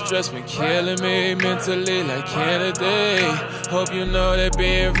 The stress been killing me mentally like Kennedy. Hope you know that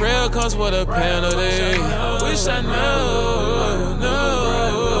being real comes with a penalty. I wish I knew.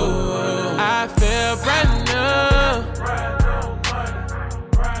 I feel brand new.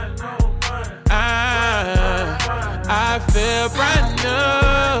 I feel brand new.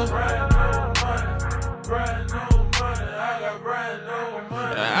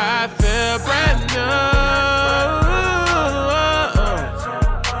 I feel brand new.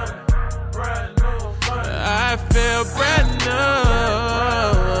 I feel brand new.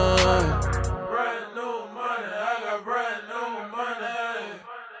 Brand new money. I got brand new money.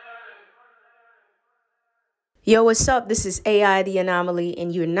 Yo, what's up? This is AI The Anomaly,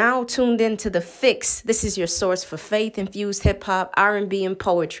 and you're now tuned in to the Fixx. This is your source for faith-infused hip-hop, R&B, and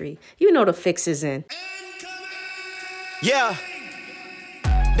poetry. You know the Fixx is in. Yeah.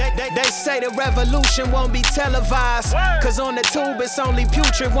 They say the revolution won't be televised. Cause on the tube it's only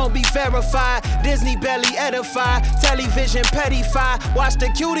putrid, won't be verified. Disney belly edify, television pedify. Watch the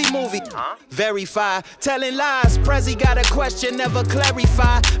cutie movie, verify. Telling lies, Prezi got a question, never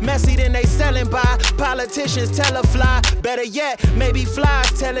clarify. Messy then they selling by, politicians tell a fly. Better yet, maybe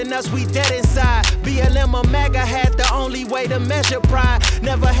flies telling us we dead inside. BLM or MAGA had the only way to measure pride.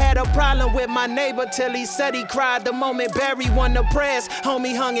 Never had a problem with my neighbor till he said he cried. The moment Barry won the press,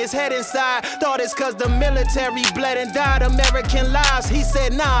 homie hung his head inside. Thought it's cause the military bled and died American lives. He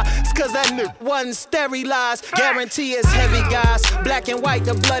said nah, it's cause that nigga wasn't sterilized. Guarantee it's heavy, guys. Black and white,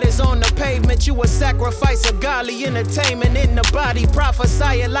 the blood is on the pavement. You a sacrifice of godly entertainment in the body.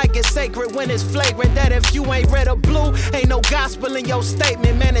 Prophesy it like it's sacred when it's flagrant. That if you ain't red or blue, ain't no gospel in your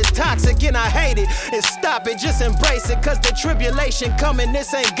statement. Man, it's toxic and I hate it. And stop it, just embrace it. Cause the tribulation coming,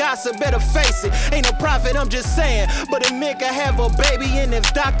 this ain't gossip, better face it. Ain't no prophet, I'm just saying. But a man can have a baby, and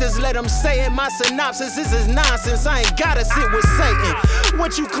if doctors let him say it, my synopsis, this is nonsense. I ain't gotta sit with Satan.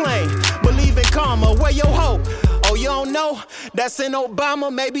 What you claim? Believe in karma, where your hope? Oh, you don't know? That's in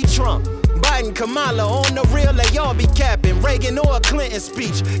Obama, maybe Trump. Biden, Kamala, on the real, they all be capping. Reagan or a Clinton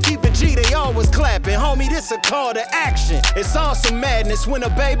speech, keep it G, they always clapping. Homie, this a call to action. It's awesome madness when a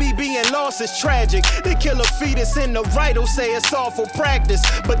baby being lost is tragic. They kill a fetus in the right will say it's awful practice.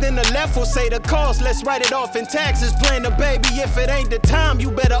 But then the left will say the cost, let's write it off in taxes. Blame the baby, if it ain't the time, you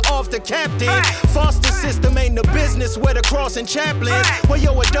better off the captain. Foster system ain't the business where the crossing chaplains. Where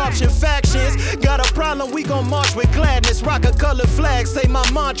your adoption factions got a problem, we gon' march with gladness. Rock a colored flag, say my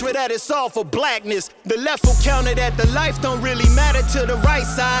mantra that it's all for blackness. The left will counter that the life don't really matter to the right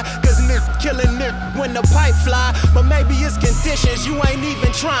side. Cause killing when the pipe fly. But maybe it's conditions, you ain't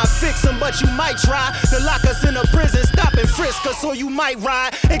even trying to fix them, but you might try to lock us in a prison, stop and frisk us, or you might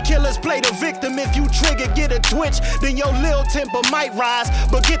ride. And killers play the victim, if you trigger, get a twitch, then your lil temper might rise.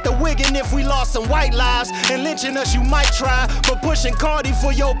 But get the wiggin' if we lost some white lives. And lynching us you might try, but pushing Cardi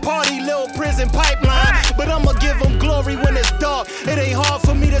for your party, lil prison pipeline. But I'ma give them glory when it's dark, it ain't hard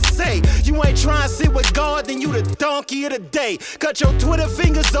for me to say. You ain't trying to sit with God, then you the donkey of the day. Cut your Twitter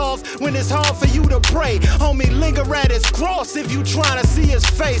fingers off when it's hard for you to pray. Homie, linger at his cross if you trying to see his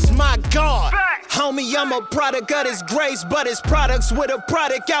face, my God. Homie, I'm a product of his grace, but his products with a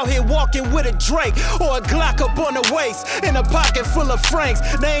product out here walking with a Drake or a Glock up on the waist in a pocket full of francs.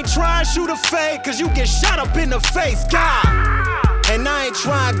 They ain't trying to shoot a fade, cause you get shot up in the face, God. And I ain't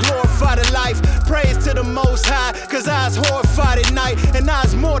trying to glorify the life. Praise to the Most High, cause I was horrified at night, and I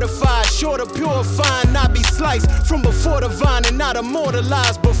was mortified. Short of purifying, not be sliced from before the vine, and not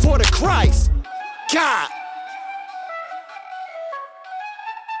immortalized before the Christ. God.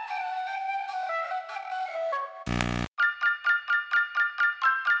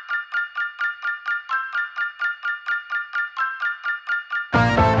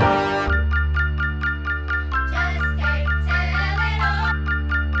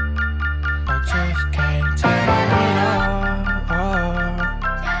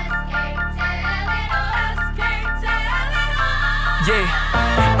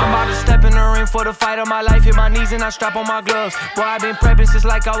 For the fight of my life, hit my knees and I strap on my gloves. Boy, I've been prepping since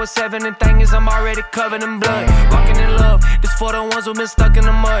like I was 7, and thing is I'm already covered in blood. Walking in love, this for the ones who been stuck in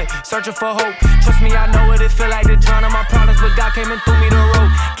the mud, searching for hope. Trust me, I know what it feel like to drown in my problems, but God came and threw me the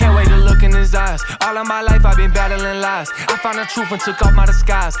rope. Can't wait to look in the women's eyes. All of my life I've been battling lies. I found the truth and took off my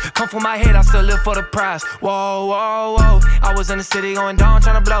disguise. Come from my head, I still live for the prize. Whoa, whoa, whoa. I was in the city going down,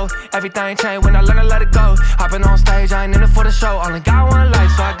 trying to blow. Everything changed when I learned to let it go. Hopping on stage, I ain't in it for the show. Only got one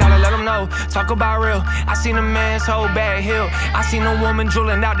life, so I gotta let them know. Talk about real. I seen a man's whole bad heel. I seen a woman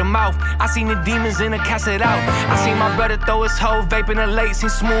drooling out the mouth. I seen the demons in her cast it out. I seen my brother throw his hoe, vaping the late. Seen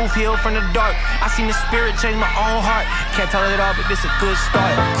smooth heel from the dark. I seen the spirit change my own heart. Can't tell it all, but this a good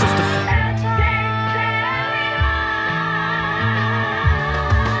start. Christopher.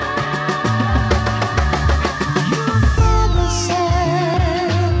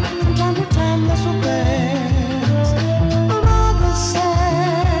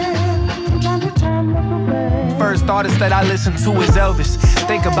 First artist that I listen to is Elvis.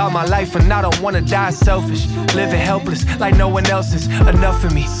 Think about my life and I don't wanna die selfish. Living helpless like no one else is enough for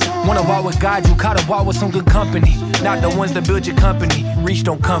me. Wanna walk with God, you gotta walk with some good company. Not the ones that build your company. Reach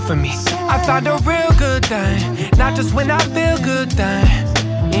don't come for me. I found a real good thing, not just when I feel good thing.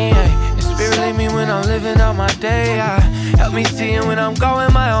 Yeah, the spirit lead me when I'm living out my day. Help me see it when I'm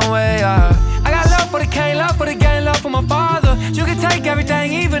going my own way. I got love for the king, love for the game, love for my father. You can take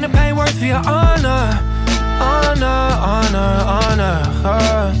everything, even the pain works for your honor. Honor, honor, honor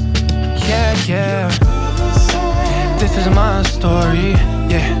her. Yeah, yeah. This is my story,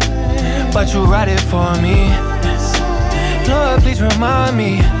 yeah. But you write it for me. Lord, please remind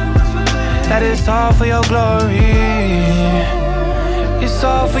me that it's all for your glory. It's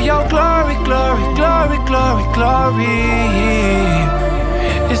all for your glory, glory, glory, glory, glory.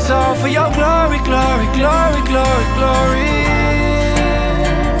 It's all for your glory, glory, glory, glory, glory.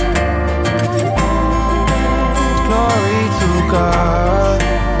 Glory to God.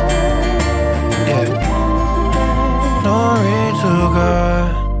 Yeah. Glory to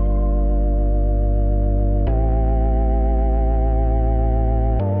God.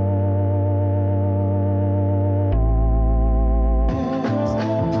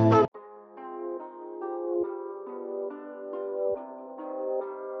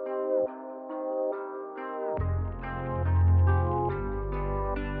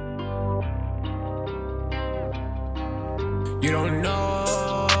 You don't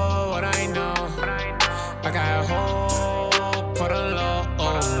know what I know. I got hope for the Lord.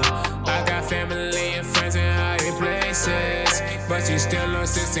 I got family and friends in high places, but you still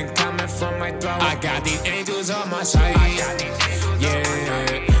insistent coming from my throat. I got these angels on my side. Yeah,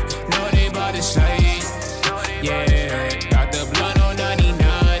 know they bout to slide. Yeah, got the blood on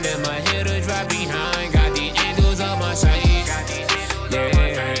 99 and my hitter drive behind. Got these angels on my side. Yeah,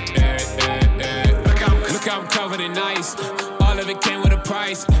 look how I'm covered in ice. All of it came with a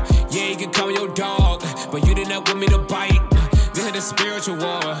price. Yeah, you can call me your dog, but you didn't want me to bite. This is a spiritual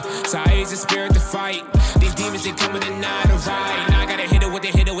war, so I use the spirit to fight. These demons, they come with the 9 to ride. Now I gotta hit it with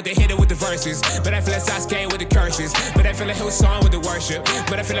the verses. But I feel like Sasuke with the curses. But I feel like Hillsong with the worship.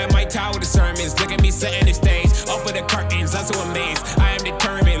 But I feel like Mike Tower with the sermons. Look at me setting the stage, open the curtains, I'm so amazed. I am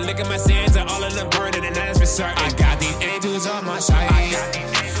determined, look at my sins and all of them burden, and that's for certain. I got these angels on my side.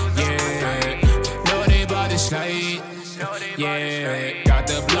 Yeah, know they bout to slide. Yeah, got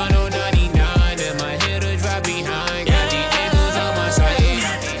the blood on 99 and my hitter drive behind. Got the angels on my side.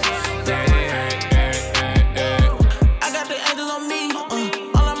 I got the angels on me.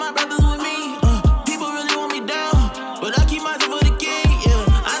 All of my brothers with me. People really want me down, but I keep myself for the king.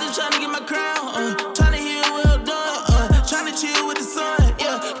 Yeah, I just tryna get my crown. Tryna hear well done. Tryna chill with the sun.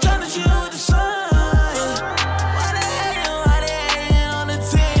 Yeah, tryna chill with the sun.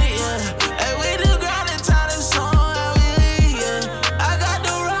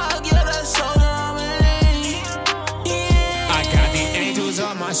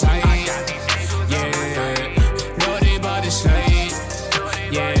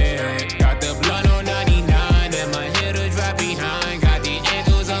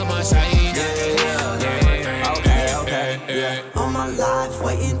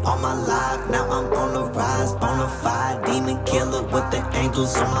 With the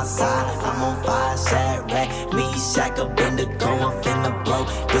angels on my side, I'm on fire, Shadrach, Meshach, Abednego, I'm finna blow.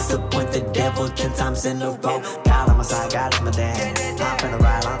 Disappoint the devil 10 times in a row. God on my side, God is my dad. I'm finna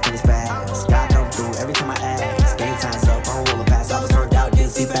ride, I'm finna fast. God come through every time I ask. Game time's up, I don't roll a pass. I was turned out,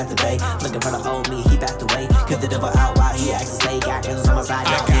 didn't see past the day. Looking for the old me, he passed away. Cause the devil out while he acts to say, got angels on my side. I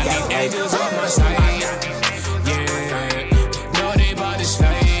got these angels on my side. Yeah, know they bout to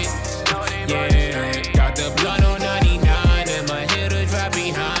slide. Yeah, got the blood on 99 and my hitter drive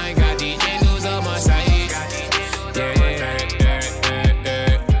behind. Got the angels on my side.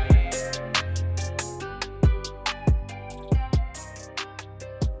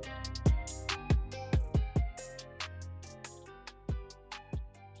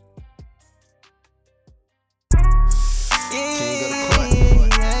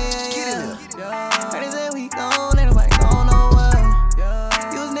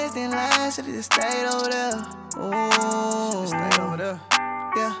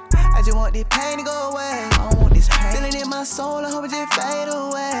 Yeah, I just want this pain to go away. I don't want this pain. Feeling in my soul, I hope it just fade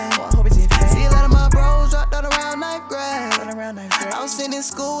away. I hope it just fade. See a lot of my bros dropped out around ninth grade. I was sitting in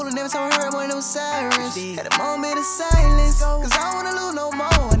school and every time I heard one of them sirens, had a moment of silence. Cause I don't wanna lose no more.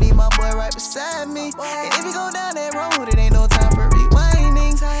 I need my boy right beside me. And if we go down that road, it ain't no time for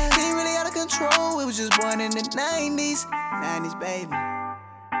rewinding. He ain't really out of control. We was just born in the 90s. 90s, baby.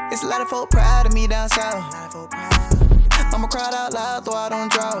 It's a lot of folk proud of me down south. I'ma cry out loud, throw out on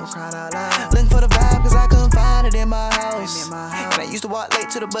draws. Looking for the vibe, cause I couldn't find it in my house. And I used to walk late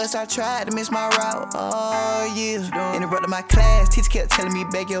to the bus, I tried to miss my route. Oh, yeah. Interrupted my class, teacher kept telling me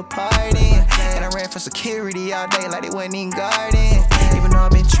beg your pardon. And I ran for security all day like they wasn't even guarding. Even though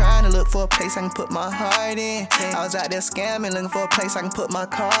I've been trying to look for a place I can put my heart in. I was out there scamming, looking for a place I can put my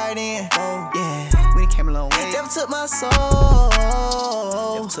card in. Oh, yeah, we came a long way. Never took my soul.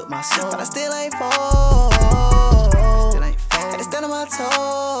 Never took my soul. But I still ain't fall. Had to stand on my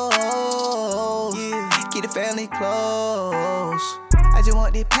toes. Yeah, keep the family close. I just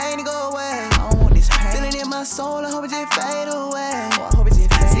want this pain to go away. I don't want this pain. Feeling in my soul, I hope it just fade away. I hope it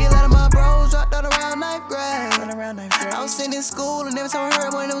just fade. See a lot of my bros dropped out around ninth grade. I was sitting in school and every time I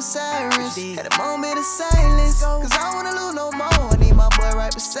heard one of them sirens, had a moment of silence. Cause I don't wanna lose no more. I need my boy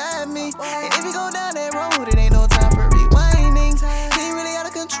right beside me. And if we go down that road, it ain't no time for rewinding. He ain't really out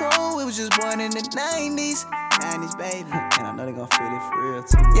of control. We was just born in the 90s. 90s, baby. And I know they gon' feel it for real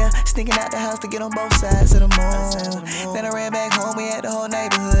too. Yeah, sneaking out the house to get on both sides of the moon. Then I ran back home, we had the whole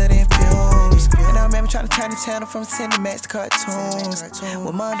neighborhood in fumes. And I remember trying to turn the channel from Cinemax to cartoons.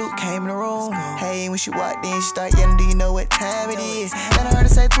 When Mom Duke came in the room, hey, when she walked in, she started yelling, do you know what time it is? Then I heard her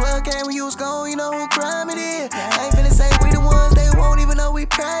say 12 came when you was gone, you know who crime it is. I ain't finna say we the ones, they won't even know we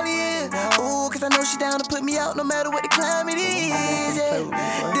probably is. Ooh, cause I know she down to put me out no matter what the climate is. Yeah.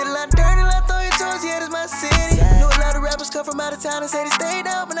 Did a lot of dirty, a lot of throwing toys, yeah, that's my city. Know a lot of rappers come from out of town and say they stayed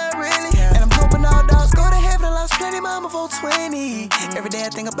out, but not really. And I'm hoping all dogs go to heaven. I lost plenty, mama, for 20. Every day I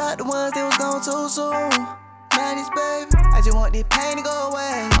think about the ones that was gone too soon. 90s, baby. I just want this pain to go away.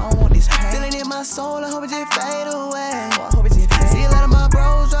 I don't want this pain. Feeling in my soul, I hope it just fade away. I hope it just fade. See a lot of my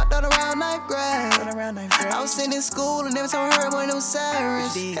bros dropped out around ninth grade. I was sitting in school and every time I heard one of them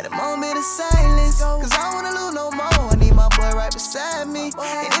sirens, had a moment of silence. Cause I don't wanna lose no more. I need my boy right beside me.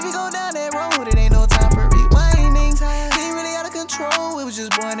 And if we go down that road, it ain't no time for rewinding. He ain't really out of control. We was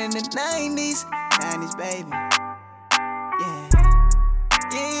just born in the 90s. 90s, baby. Yeah.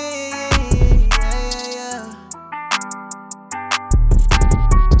 Yeah.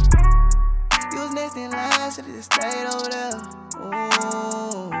 You was next in line, should've just stayed over there.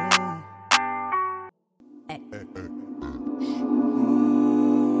 Ooh.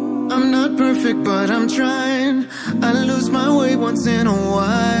 I'm not perfect, but I'm trying. I lose my way once in a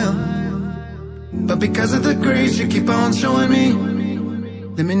while, but because of the grace you keep on showing me,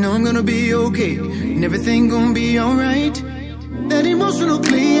 let me know I'm gonna be okay, and everything gonna be alright. That emotional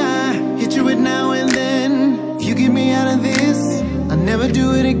plea I hit you with now and then. If you get me out of this, I'll never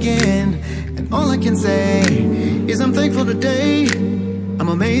do it again. And all I can say is I'm thankful today. I'm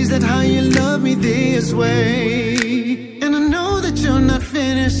amazed at how you love me this way. And I know that you're not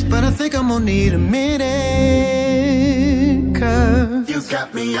finished, but I think I'm gonna need a minute. Cause you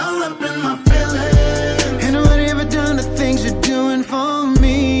got me all up in my feelings. Ain't nobody ever done the things you're doing for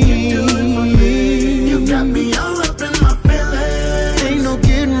me. You got me all up in my feelings. Ain't no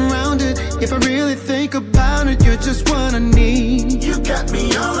getting around it. If I really think about it, you're just what I need. You got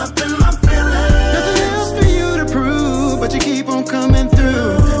me all up in my feelings. Nothing else for you to prove, but you keep on coming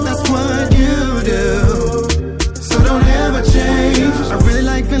through. That's what you do. So don't ever change. I really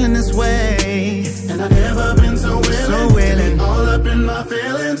like feeling this way, and I never been so willing. All up in my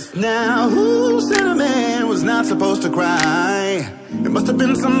feelings. Now who said a man was not supposed to cry? It must have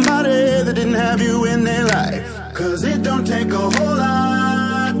been somebody that didn't have you in their life. Cause it don't take a whole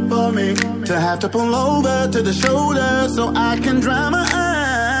lot for me to have to pull over to the shoulder so I can dry my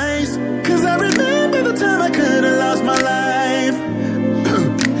eyes. Cause I remember the time I could've lost my life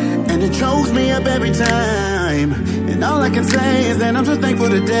and it chokes me up every time. And all I can say is that I'm so thankful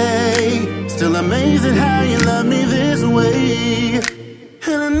today. Still amazing how you love me this way.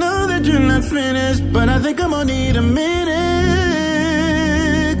 And I know that you're not finished, but I think I'm gonna need a minute.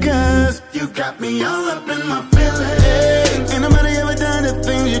 Cause you got me all up in my feelings. Ain't nobody ever done the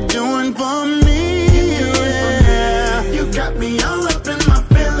things you're doing for me. You got me all up in my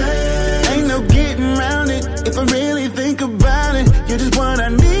feelings. Ain't no getting around it. If I really think about it, you're just what I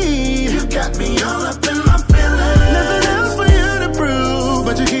need. You got me all up in my feelings. Nothing else for you to prove,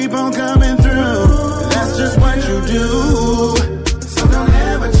 but you keep on coming through. That's just what you do. So don't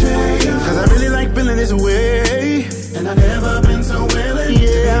ever change. Cause I really like feeling this way, and I never been so willing.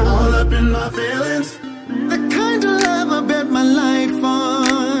 Yeah. my feelings. The kind of love I bet my life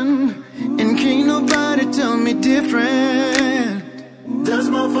on, and can't nobody tell me different. Does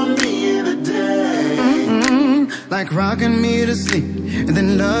more for me in a day. Like rocking me to sleep and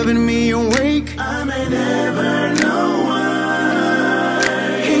then loving me awake. I may never know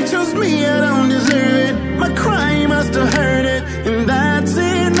why. He chose me, I don't deserve it. My crime must have hurt it, and that's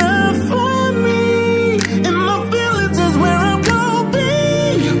enough for me. And my feelings is where I'm gonna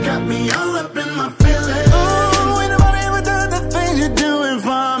be. You got me all up in my feelings. Oh, ain't nobody ever done the things you're doing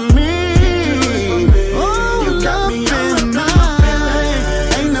for me. Oh, you got me all up in my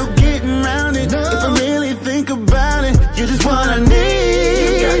feelings. Ain't no getting around it. If I really think about it, you're just what I need.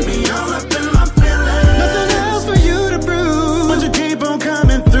 You got me all up in my feelings. Nothing else for you to prove, but you keep on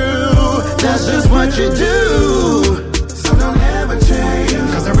coming through. That's just what you do. So don't ever change.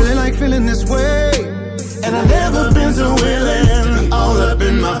 Cause I really like feeling this way, and I've never been so willing. All up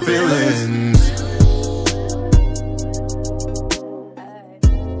in my feelings.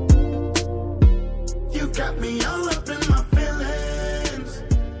 You got me all up in my feelings.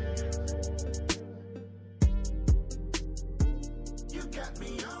 You got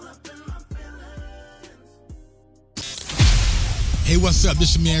me all up in my Hey, what's up?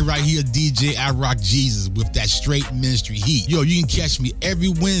 This your man right here, DJ I Rock Jesus with that straight ministry heat. Yo, you can catch me every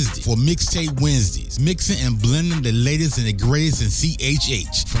Wednesday for Mixtape Wednesdays, mixing and blending the latest and the greatest in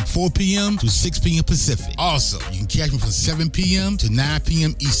CHH from 4 p.m. to 6 p.m. Pacific. Also, you can catch me from 7 p.m. to 9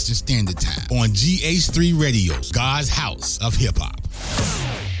 p.m. Eastern Standard Time on GH3 Radio's God's House of Hip Hop.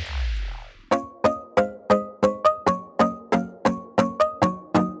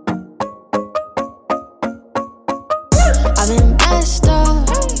 I've been messed up,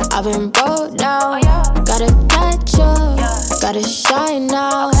 I've been broke down. Gotta catch up, gotta shine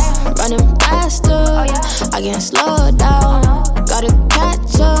now. Running faster, I can't slow down. Gotta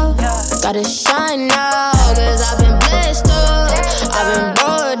catch up, gotta shine now. Cause I've been blessed up, I've been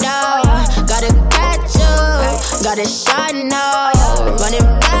broke down. Gotta catch up, gotta shine now. Running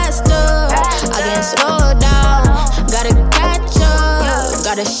faster, I can't slow down. Gotta catch up,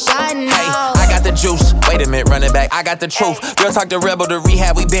 gotta shine now. Hey, I got the juice. Wait a minute, run it back. I got the truth. Real talk, the rebel to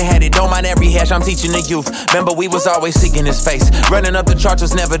rehab. We been headed. Don't mind every hash. I'm teaching the youth. Remember, we was always seeking his face. Running up the charts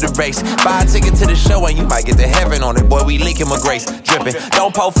was never the race. Buy a ticket to the show and you might get to heaven on it. Boy, we linking with grace. Dripping.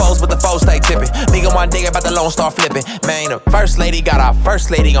 Don't poke foes, but the foes stay tipping. Nigga one day about the Lone Star flipping. Man, the first lady got our first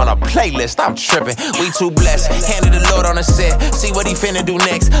lady on a playlist. I'm tripping. We too blessed. Handed the Lord on a set. See what he finna do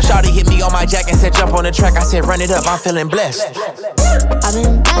next. Shawty hit me on my jack and said jump on the track. I said run it up. I'm feeling blessed. I've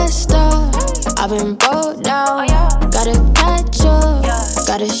been messed up, I've been broke down. Gotta catch up,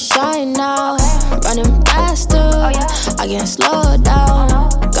 gotta shine now. Running faster, I can't slow down.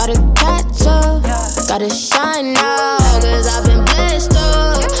 Gotta catch up, gotta shine now. Cause I've been blessed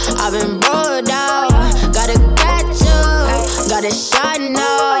up, I've been broke down. Gotta catch up, gotta shine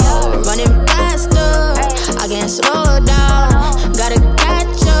now. Running faster, I can't slow down. Gotta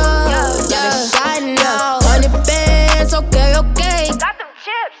catch up, gotta shine now. 100 bands, okay, okay. Got them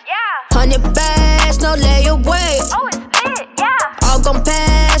chips, yeah. 100 bags, no layaway. Oh, it's lit, yeah. All gon'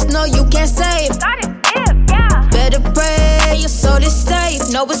 pass, no you can't save. Got it, yeah. Better pray, your soul is safe,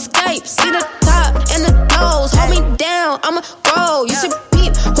 no escape. See the top and the lows, hold me down, I'ma grow. You should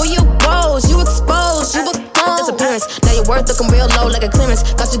peep who you rose, you exposed, you a clone. Disappearance, now your worth looking real low like a clearance.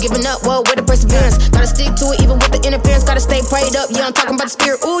 Got you giving up, whoa, with the perseverance. Gotta stick to it even with the interference. Gotta stay prayed up, yeah, I'm talking about the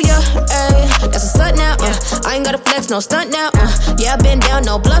spirit, ooh yeah. Ay, that's a slut now, I ain't gotta flex, no stunt now, yeah, I've been down,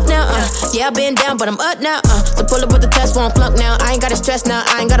 no bluff now, yeah, I've been down, but I'm up now, so pull up with the test, won't flunk now. I ain't gotta stress now,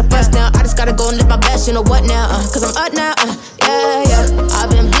 I ain't gotta fuss now. I just gotta go and live my best, you know what now, cause I'm up now, yeah, yeah. I've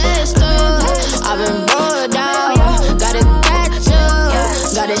been blessed up, I've been rolled down. Gotta catch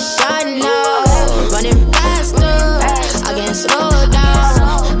up, gotta shine now. Running faster, I can't slow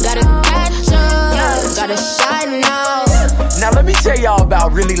down. Gotta catch up, gotta shine now. Now let me tell y'all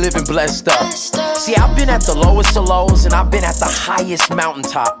about really living blessed up. See, I've been at the lowest of lows and I've been at the highest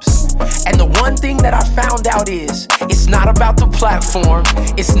mountaintops. And the one thing that I found out is it's not about the platform,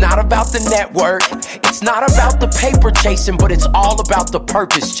 it's not about the network, it's not about the paper chasing, but it's all about the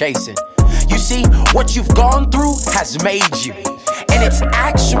purpose chasing. You see, what you've gone through has made you, and it's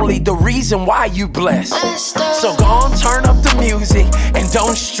actually the reason why you blessed. So go on, turn up the music and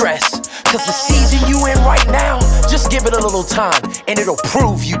don't stress, cause the season you in right now, just give it a little time and it'll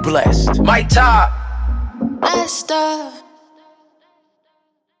prove you blessed. My top. Blessed up.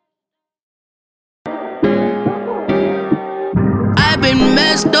 I've been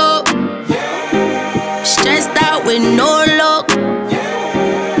messed up, stressed out with no luck.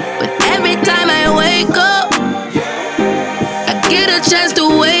 But every time I wake up, I get a chance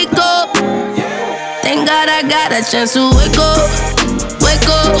to wake up. God I got a chance to wake up. Wake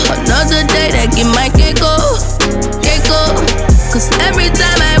up, another day that get my cake up. Cake up, cause every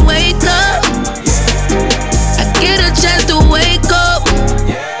time I wake up, I get a chance to wake up.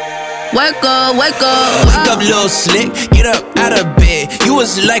 Wake up, wake up. Wake up, little slick, get up out of bed. You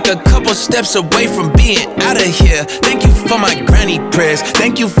was like a couple steps away from being out of here. Thank you for my granny prayers.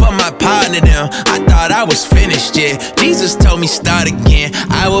 Thank you for my partner them. I thought I was finished, yeah. Jesus told me start again.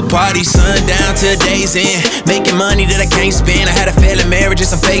 I would party sundown till day's end, making money that I can't spend. I had a failing marriage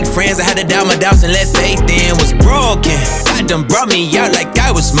and some fake friends. I had to doubt my doubts and let faith in. Was broken, God done brought me out like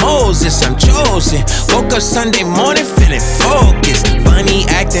I was Moses. I'm chosen. Woke up Sunday morning feeling focused. Funny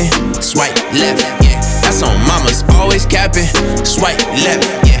acting, swipe left, yeah. That's on mamas, always capping. Swipe left,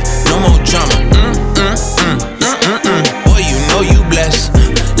 yeah. No more drama. Boy, you know you blessed.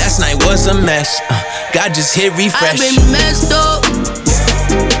 Last night was a mess. God just hit refresh. I've been messed up,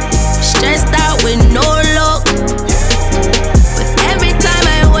 stressed out with no luck. But every time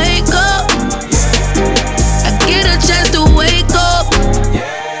I wake up, I get a chance to wake up.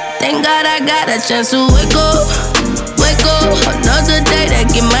 Thank God I got a chance to wake up. Wake up, another day that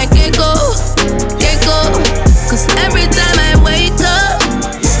get my cake up. Cake up, cause every time I wake up,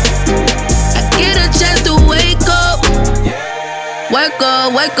 I get a chance to wake up. Wake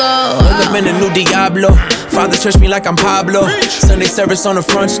up, wake up. Woke up in a new Diablo. Father touched me like I'm Pablo. Sunday service on the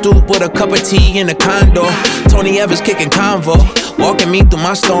front stoop with a cup of tea in the condo. Tony Evers kicking convo, walking me through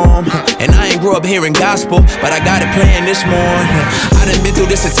my storm. And I ain't grew up hearing gospel, but I got it playing this morning. I done been through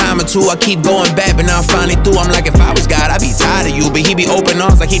this a time or two. I keep going back, but now I'm finally through. I'm like, if I was God, I'd be tired of you. But he be open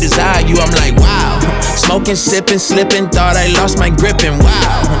arms like he desire you. I'm like, wow. Smoking, sipping, slipping, thought I lost my grip and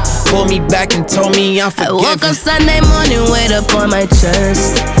wow. Pulled me back and told me I'm forgiven. I woke up Sunday morning, weight up on my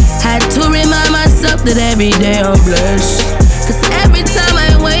chest. Had to remind myself that every day I'm blessed. Cause every time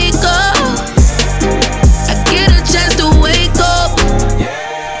I wake up, I get a chance to wake up.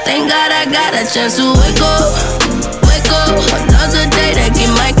 Thank God I got a chance to wake up. Wake up, another day that get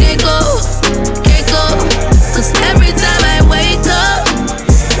my cake up. Cake up, cause every time I wake up,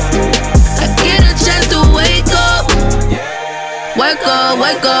 I get a chance to wake up. Wake up,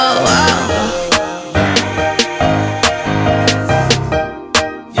 wake up, wow.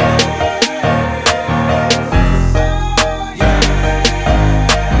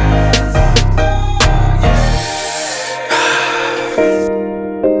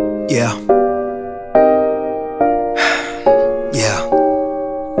 Yeah. Yeah.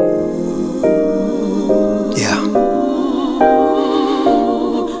 Yeah.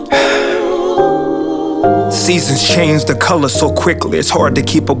 Seasons change the color so quickly, it's hard to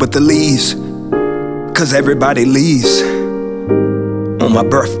keep up with the leaves. Cause everybody leaves. On my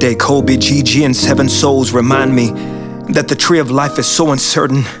birthday, Kobe, Gigi, and 7 souls remind me that the tree of life is so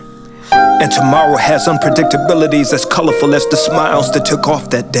uncertain. And tomorrow has unpredictabilities as colorful as the smiles that took off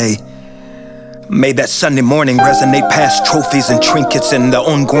that day. May that Sunday morning resonate past trophies and trinkets in the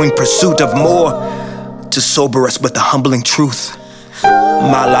ongoing pursuit of more to sober us with the humbling truth.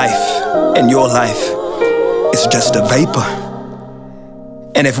 My life and your life is just a vapor.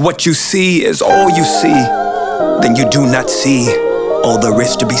 And if what you see is all you see, then you do not see all there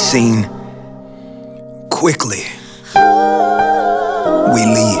is to be seen. Quickly, we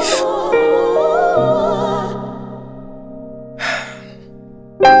leave.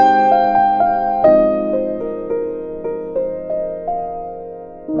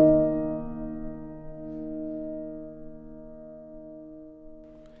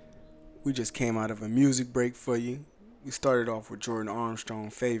 We just came out of a music break for you. We started off with Jordan Armstrong,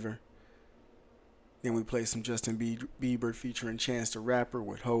 Favor. Then we played some Justin Bieber featuring Chance the Rapper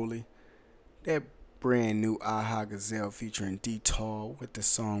with Holy. That brand new Aha Gazelle featuring D-Tall with the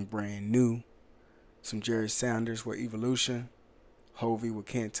song Brand New. Some Jerry Sanders with Evolution. Hovey with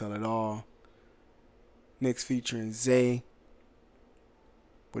Can't Tell It All. Next featuring Zay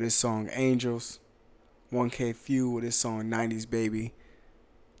with his song Angels. 1K Few with his song 90s Baby.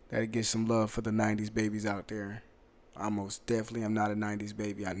 That'll get some love for the 90s babies out there. I most definitely am not a 90s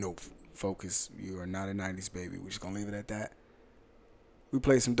baby. I know, Focus, you are not a 90s baby. We're just going to leave it at that. We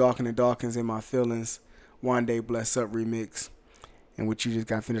played some Dawkins and Dawkins in My Feelings. One Day Bless Up remix. And what you just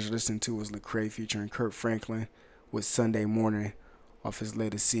got finished listening to was Lecrae featuring Kurt Franklin with Sunday Morning off his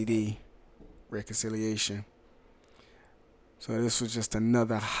latest CD, Reconciliation. So this was just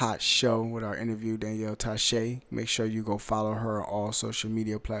another hot show with our interview, Danielle Tache. Make sure you go follow her on all social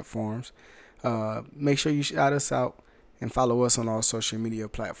media platforms. Make sure you shout us out and follow us on all social media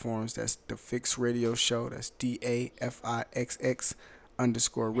platforms. That's the Fixx Radio Show. That's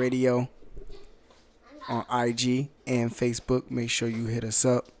DAFIXX_radio on IG and Facebook. Make sure you hit us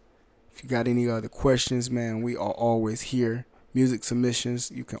up. If you got any other questions, man, we are always here. Music submissions,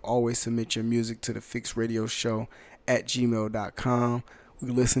 you can always submit your music to the Fixx Radio Show at gmail.com. We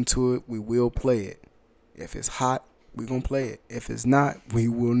listen to it, we will play it. If it's hot, we're going to play it. If it's not, we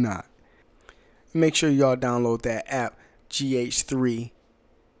will not. Make sure y'all download that app, GH3,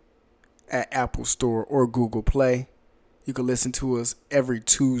 at Apple Store or Google Play. You can listen to us every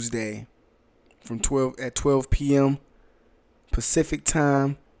Tuesday from 12 p.m. Pacific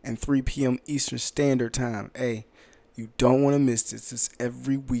Time and 3 p.m. Eastern Standard Time. Hey, you don't want to miss this. It's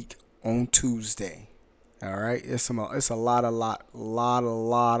every week on Tuesday. All right? It's a lot of.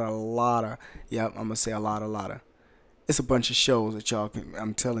 Yep, I'm going to say a lot of. It's a bunch of shows that y'all can,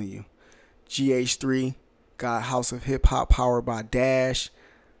 I'm telling you. GH3 got House of Hip Hop powered by Dash.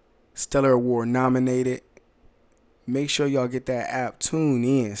 Stellar Award nominated. Make sure y'all get that app. Tune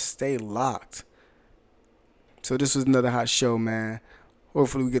in. Stay locked. So this was another hot show, man.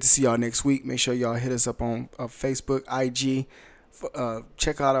 Hopefully we get to see y'all next week. Make sure y'all hit us up on Facebook, IG.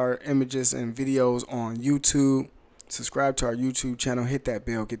 Check out our images and videos on YouTube. Subscribe to our YouTube channel. Hit that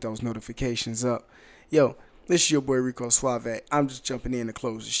bell. Get those notifications up. Yo, this is your boy Rico Suave. I'm just jumping in to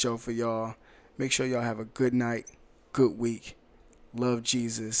close the show for y'all. Make sure y'all have a good night, good week. Love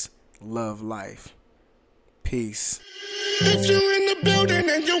Jesus. Love life. Peace. If you're in the building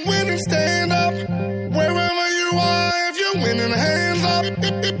and you're winning, stand up. Wherever you are, if you're winning, hands up.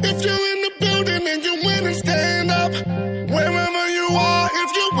 If you're in the building and you're winning, stand up. Wherever you are,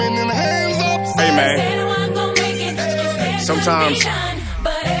 if you're winning, hands up. Hey man, sometimes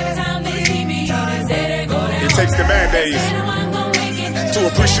it takes the bad days to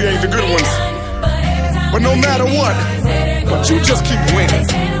appreciate the good ones. But no matter what, but you just keep winning.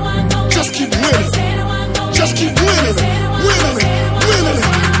 Just keep winning. Just keep winning. Winning.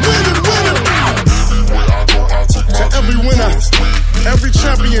 To every winner, every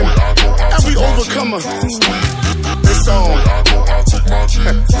champion, every overcomer, this song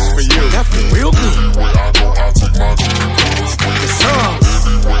is for you. That feel real good. This song.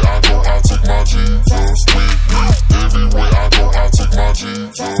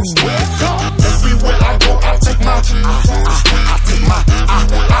 Everywhere I go, I take my, I take my.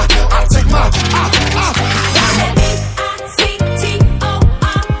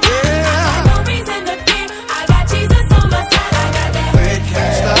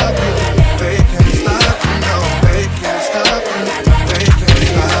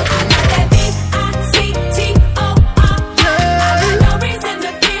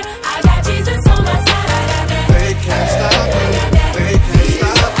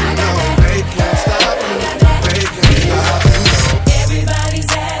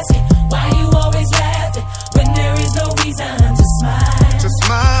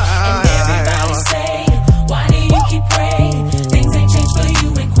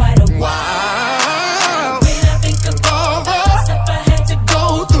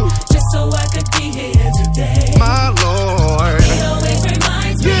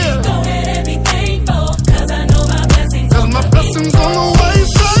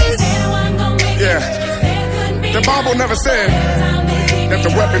 Never said that the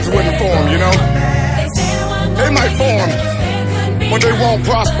weapons wouldn't form, you know? They might form, but they won't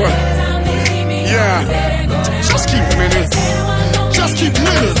prosper. Yeah. Just keep winning. Just keep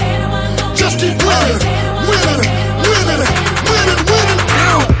winning. Just keep winning. Winning.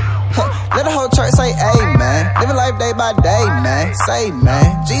 Let the whole church say amen. Living life day by day, man. Say,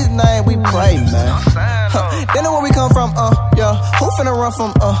 man. Jesus' name we pray, man. They know where we come from, yeah. Who finna run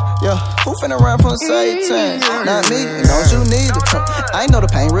from, yeah. Who finna run from Satan? Not me, don't you need it. I know the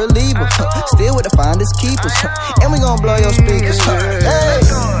pain reliever. Still with the finders keepers. And we gon' blow your speakers. Hey,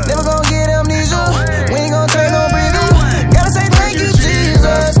 never gon' get amnesia. We ain't gon' take no breathing. Gotta say thank you,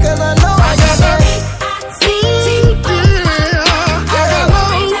 Jesus. Cause I know I got that.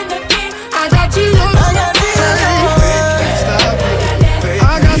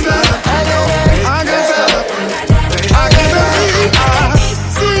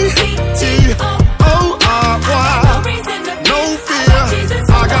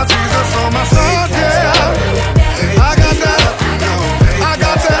 I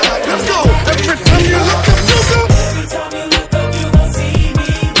got that.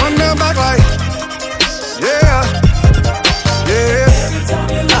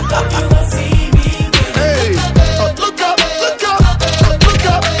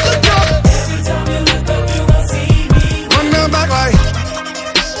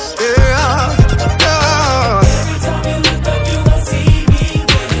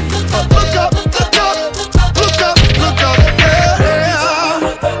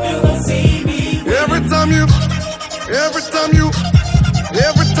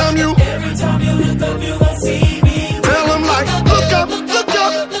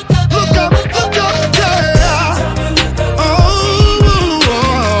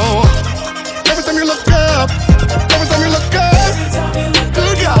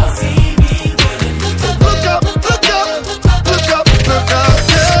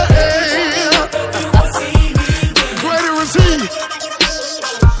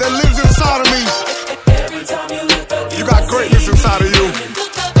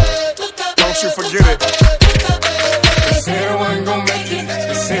 you forget it. They said I wasn't gonna make it,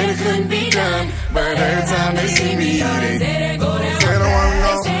 they said it couldn't be done, but every time they see me eat it, said I wasn't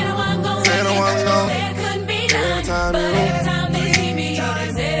gonna, said I wasn't gonna, every time they see me eat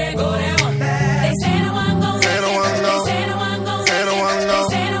it, said it go down. They said I wasn't gonna, said I wasn't gonna, said I wasn't gonna,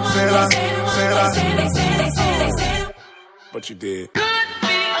 said I wasn't gonna, said I, but you did. Could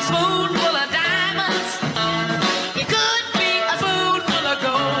be a spoonful of diamonds. It could be a spoonful of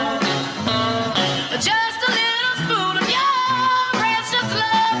gold. Just a little spoon of your precious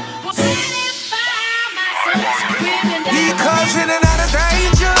love will satisfy my soul. Because in and out of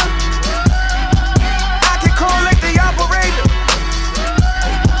danger, I can call like the operator.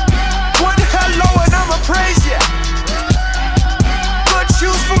 One hello and I'ma praise ya. Good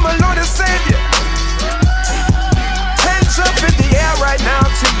shoes for my Lord and Savior. Hands up in the air right now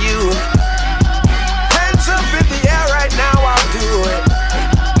to you. Hands up in the air right now, I'll do it.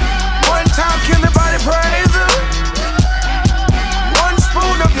 One time can the body praise him. One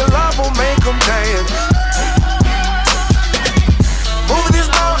spoon of your love will make them dance. Moving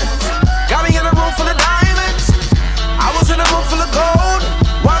these mountains, got me in a room full of diamonds. I was in a room full of gold,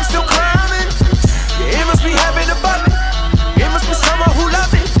 while I'm still climbing. Yeah, it must be heaven above me. It must be someone who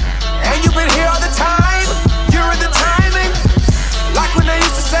loves me. And you've been here all the time. You're in the timing. Like when they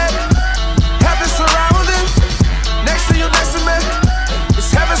used to say, heaven surrounding. Next to you, next to me,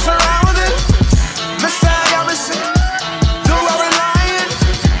 it's heaven surrounding. Messiah, I'm missing. You are a lion.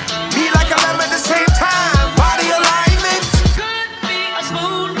 Be like a lamb at the same time. Body alignment. Could be a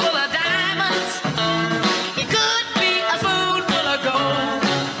spoonful of diamonds. It could be a spoonful of gold.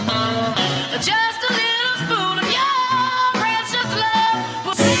 Just a little spoon of your precious love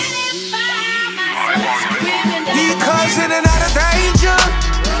will satisfy my soul. Because in and out of danger,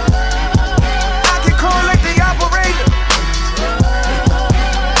 I can call like the operator.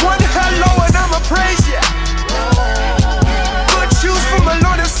 One hello and I'ma praise ya. Good shoes for my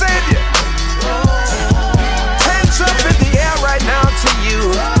Lord and Savior. Hands up in the air right now to you.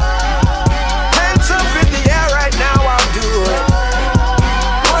 Hands up in the air right now, I'll do it.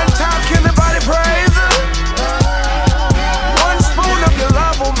 One time can the body praise him. One spoon of your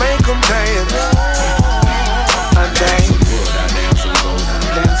love will make them dance. I dance some wood, I dance some gold, I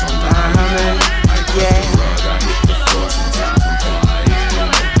dance some diamond. I cut the rug, I hit the floor, sometimes I'm flying.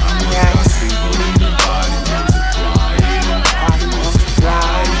 I'm with God's people in the body multiplying. Body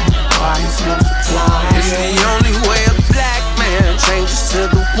multiplying, bodies multiplying. It's the only way a black man changes to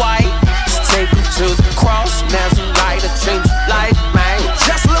the white. Just take him to the cross, Nazarite, a change of life, man.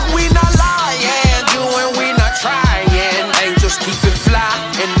 Just look, we not lying, doing, we not trying. Angels keep it fly,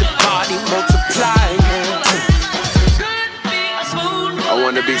 and the body multiplying. I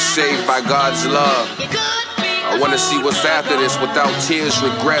wanna be saved by God's love. I wanna see what's after this without tears,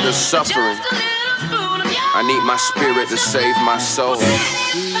 regret, or suffering. I need my spirit to save my soul.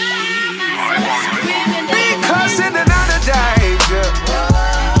 Because in and out of danger,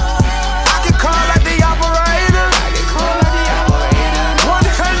 I can call like the operator. One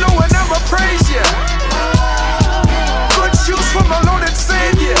hello and I'ma praise ya. Good shoes for my Lord and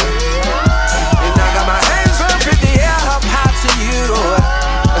Savior. And I got my hands up in the air, up high to you.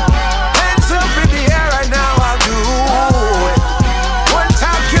 Hands up in the air right now, I'll do it. One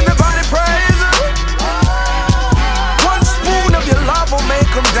time can the body praise him. One spoon of your love will make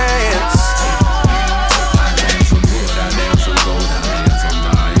them dance.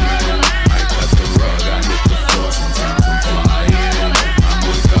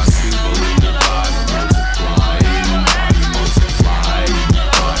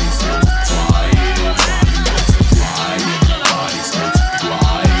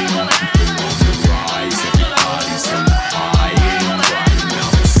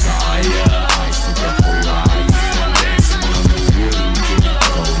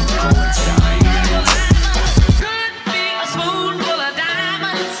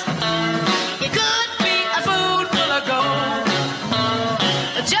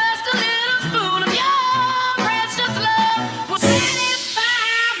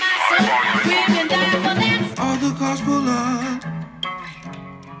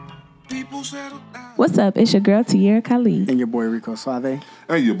 What's up? It's your girl Tierra Khalid. And your boy Rico Suave.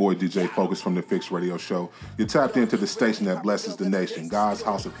 And your boy DJ Focus from the Fixx Radio Show. You're tapped into the station that blesses the nation. God's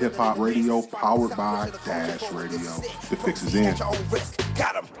house of hip hop radio, powered by Dash Radio. The Fixx is in.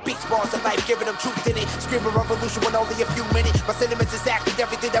 Got 'em. Beats, bars of life, giving them truth in it. Screaming revolution with only a few minutes. My sentiments exactly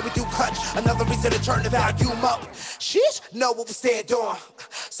everything that we do clutch. Another reason to turn the volume up. Sheesh, know what we stand on.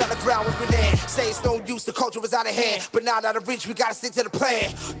 solid ground we been in. Say it's no use, the culture was out of hand. But now out of reach, we gotta stick to the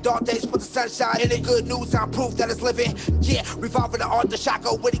plan. Dark days put the sunshine in it. Good news, I'm proof that it's living. Yeah, revolving the art, the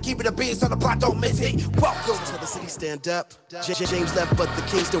shotgun with it. Keeping the beats on the block, don't miss it. Welcome to the city, stand up. James left, but the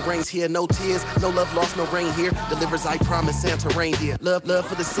king still reigns here. No tears, no love lost, no rain here. Delivers, I promise, Santa reindeer. Love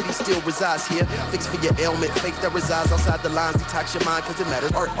for the city still resides here. Fix for your ailment, faith that resides outside the lines. Detox your mind, cause it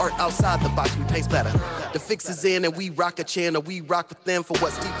matters. Art outside the box, we paint better. The fix is in, and we rock a channel. We rock with them for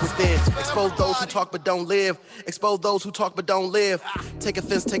what's deep within. Expose those who talk but don't live. Expose those who talk but don't live. Take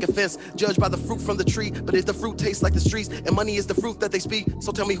offense, judge by the fruit from the tree. But if the fruit tastes like the streets, and money is the fruit that they speak,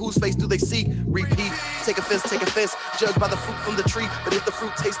 so tell me whose face do they seek? Repeat, take offense, judge by the fruit from the tree. But if the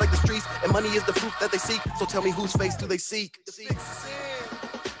fruit tastes like the streets, and money is the fruit that they seek, so tell me whose face do they seek?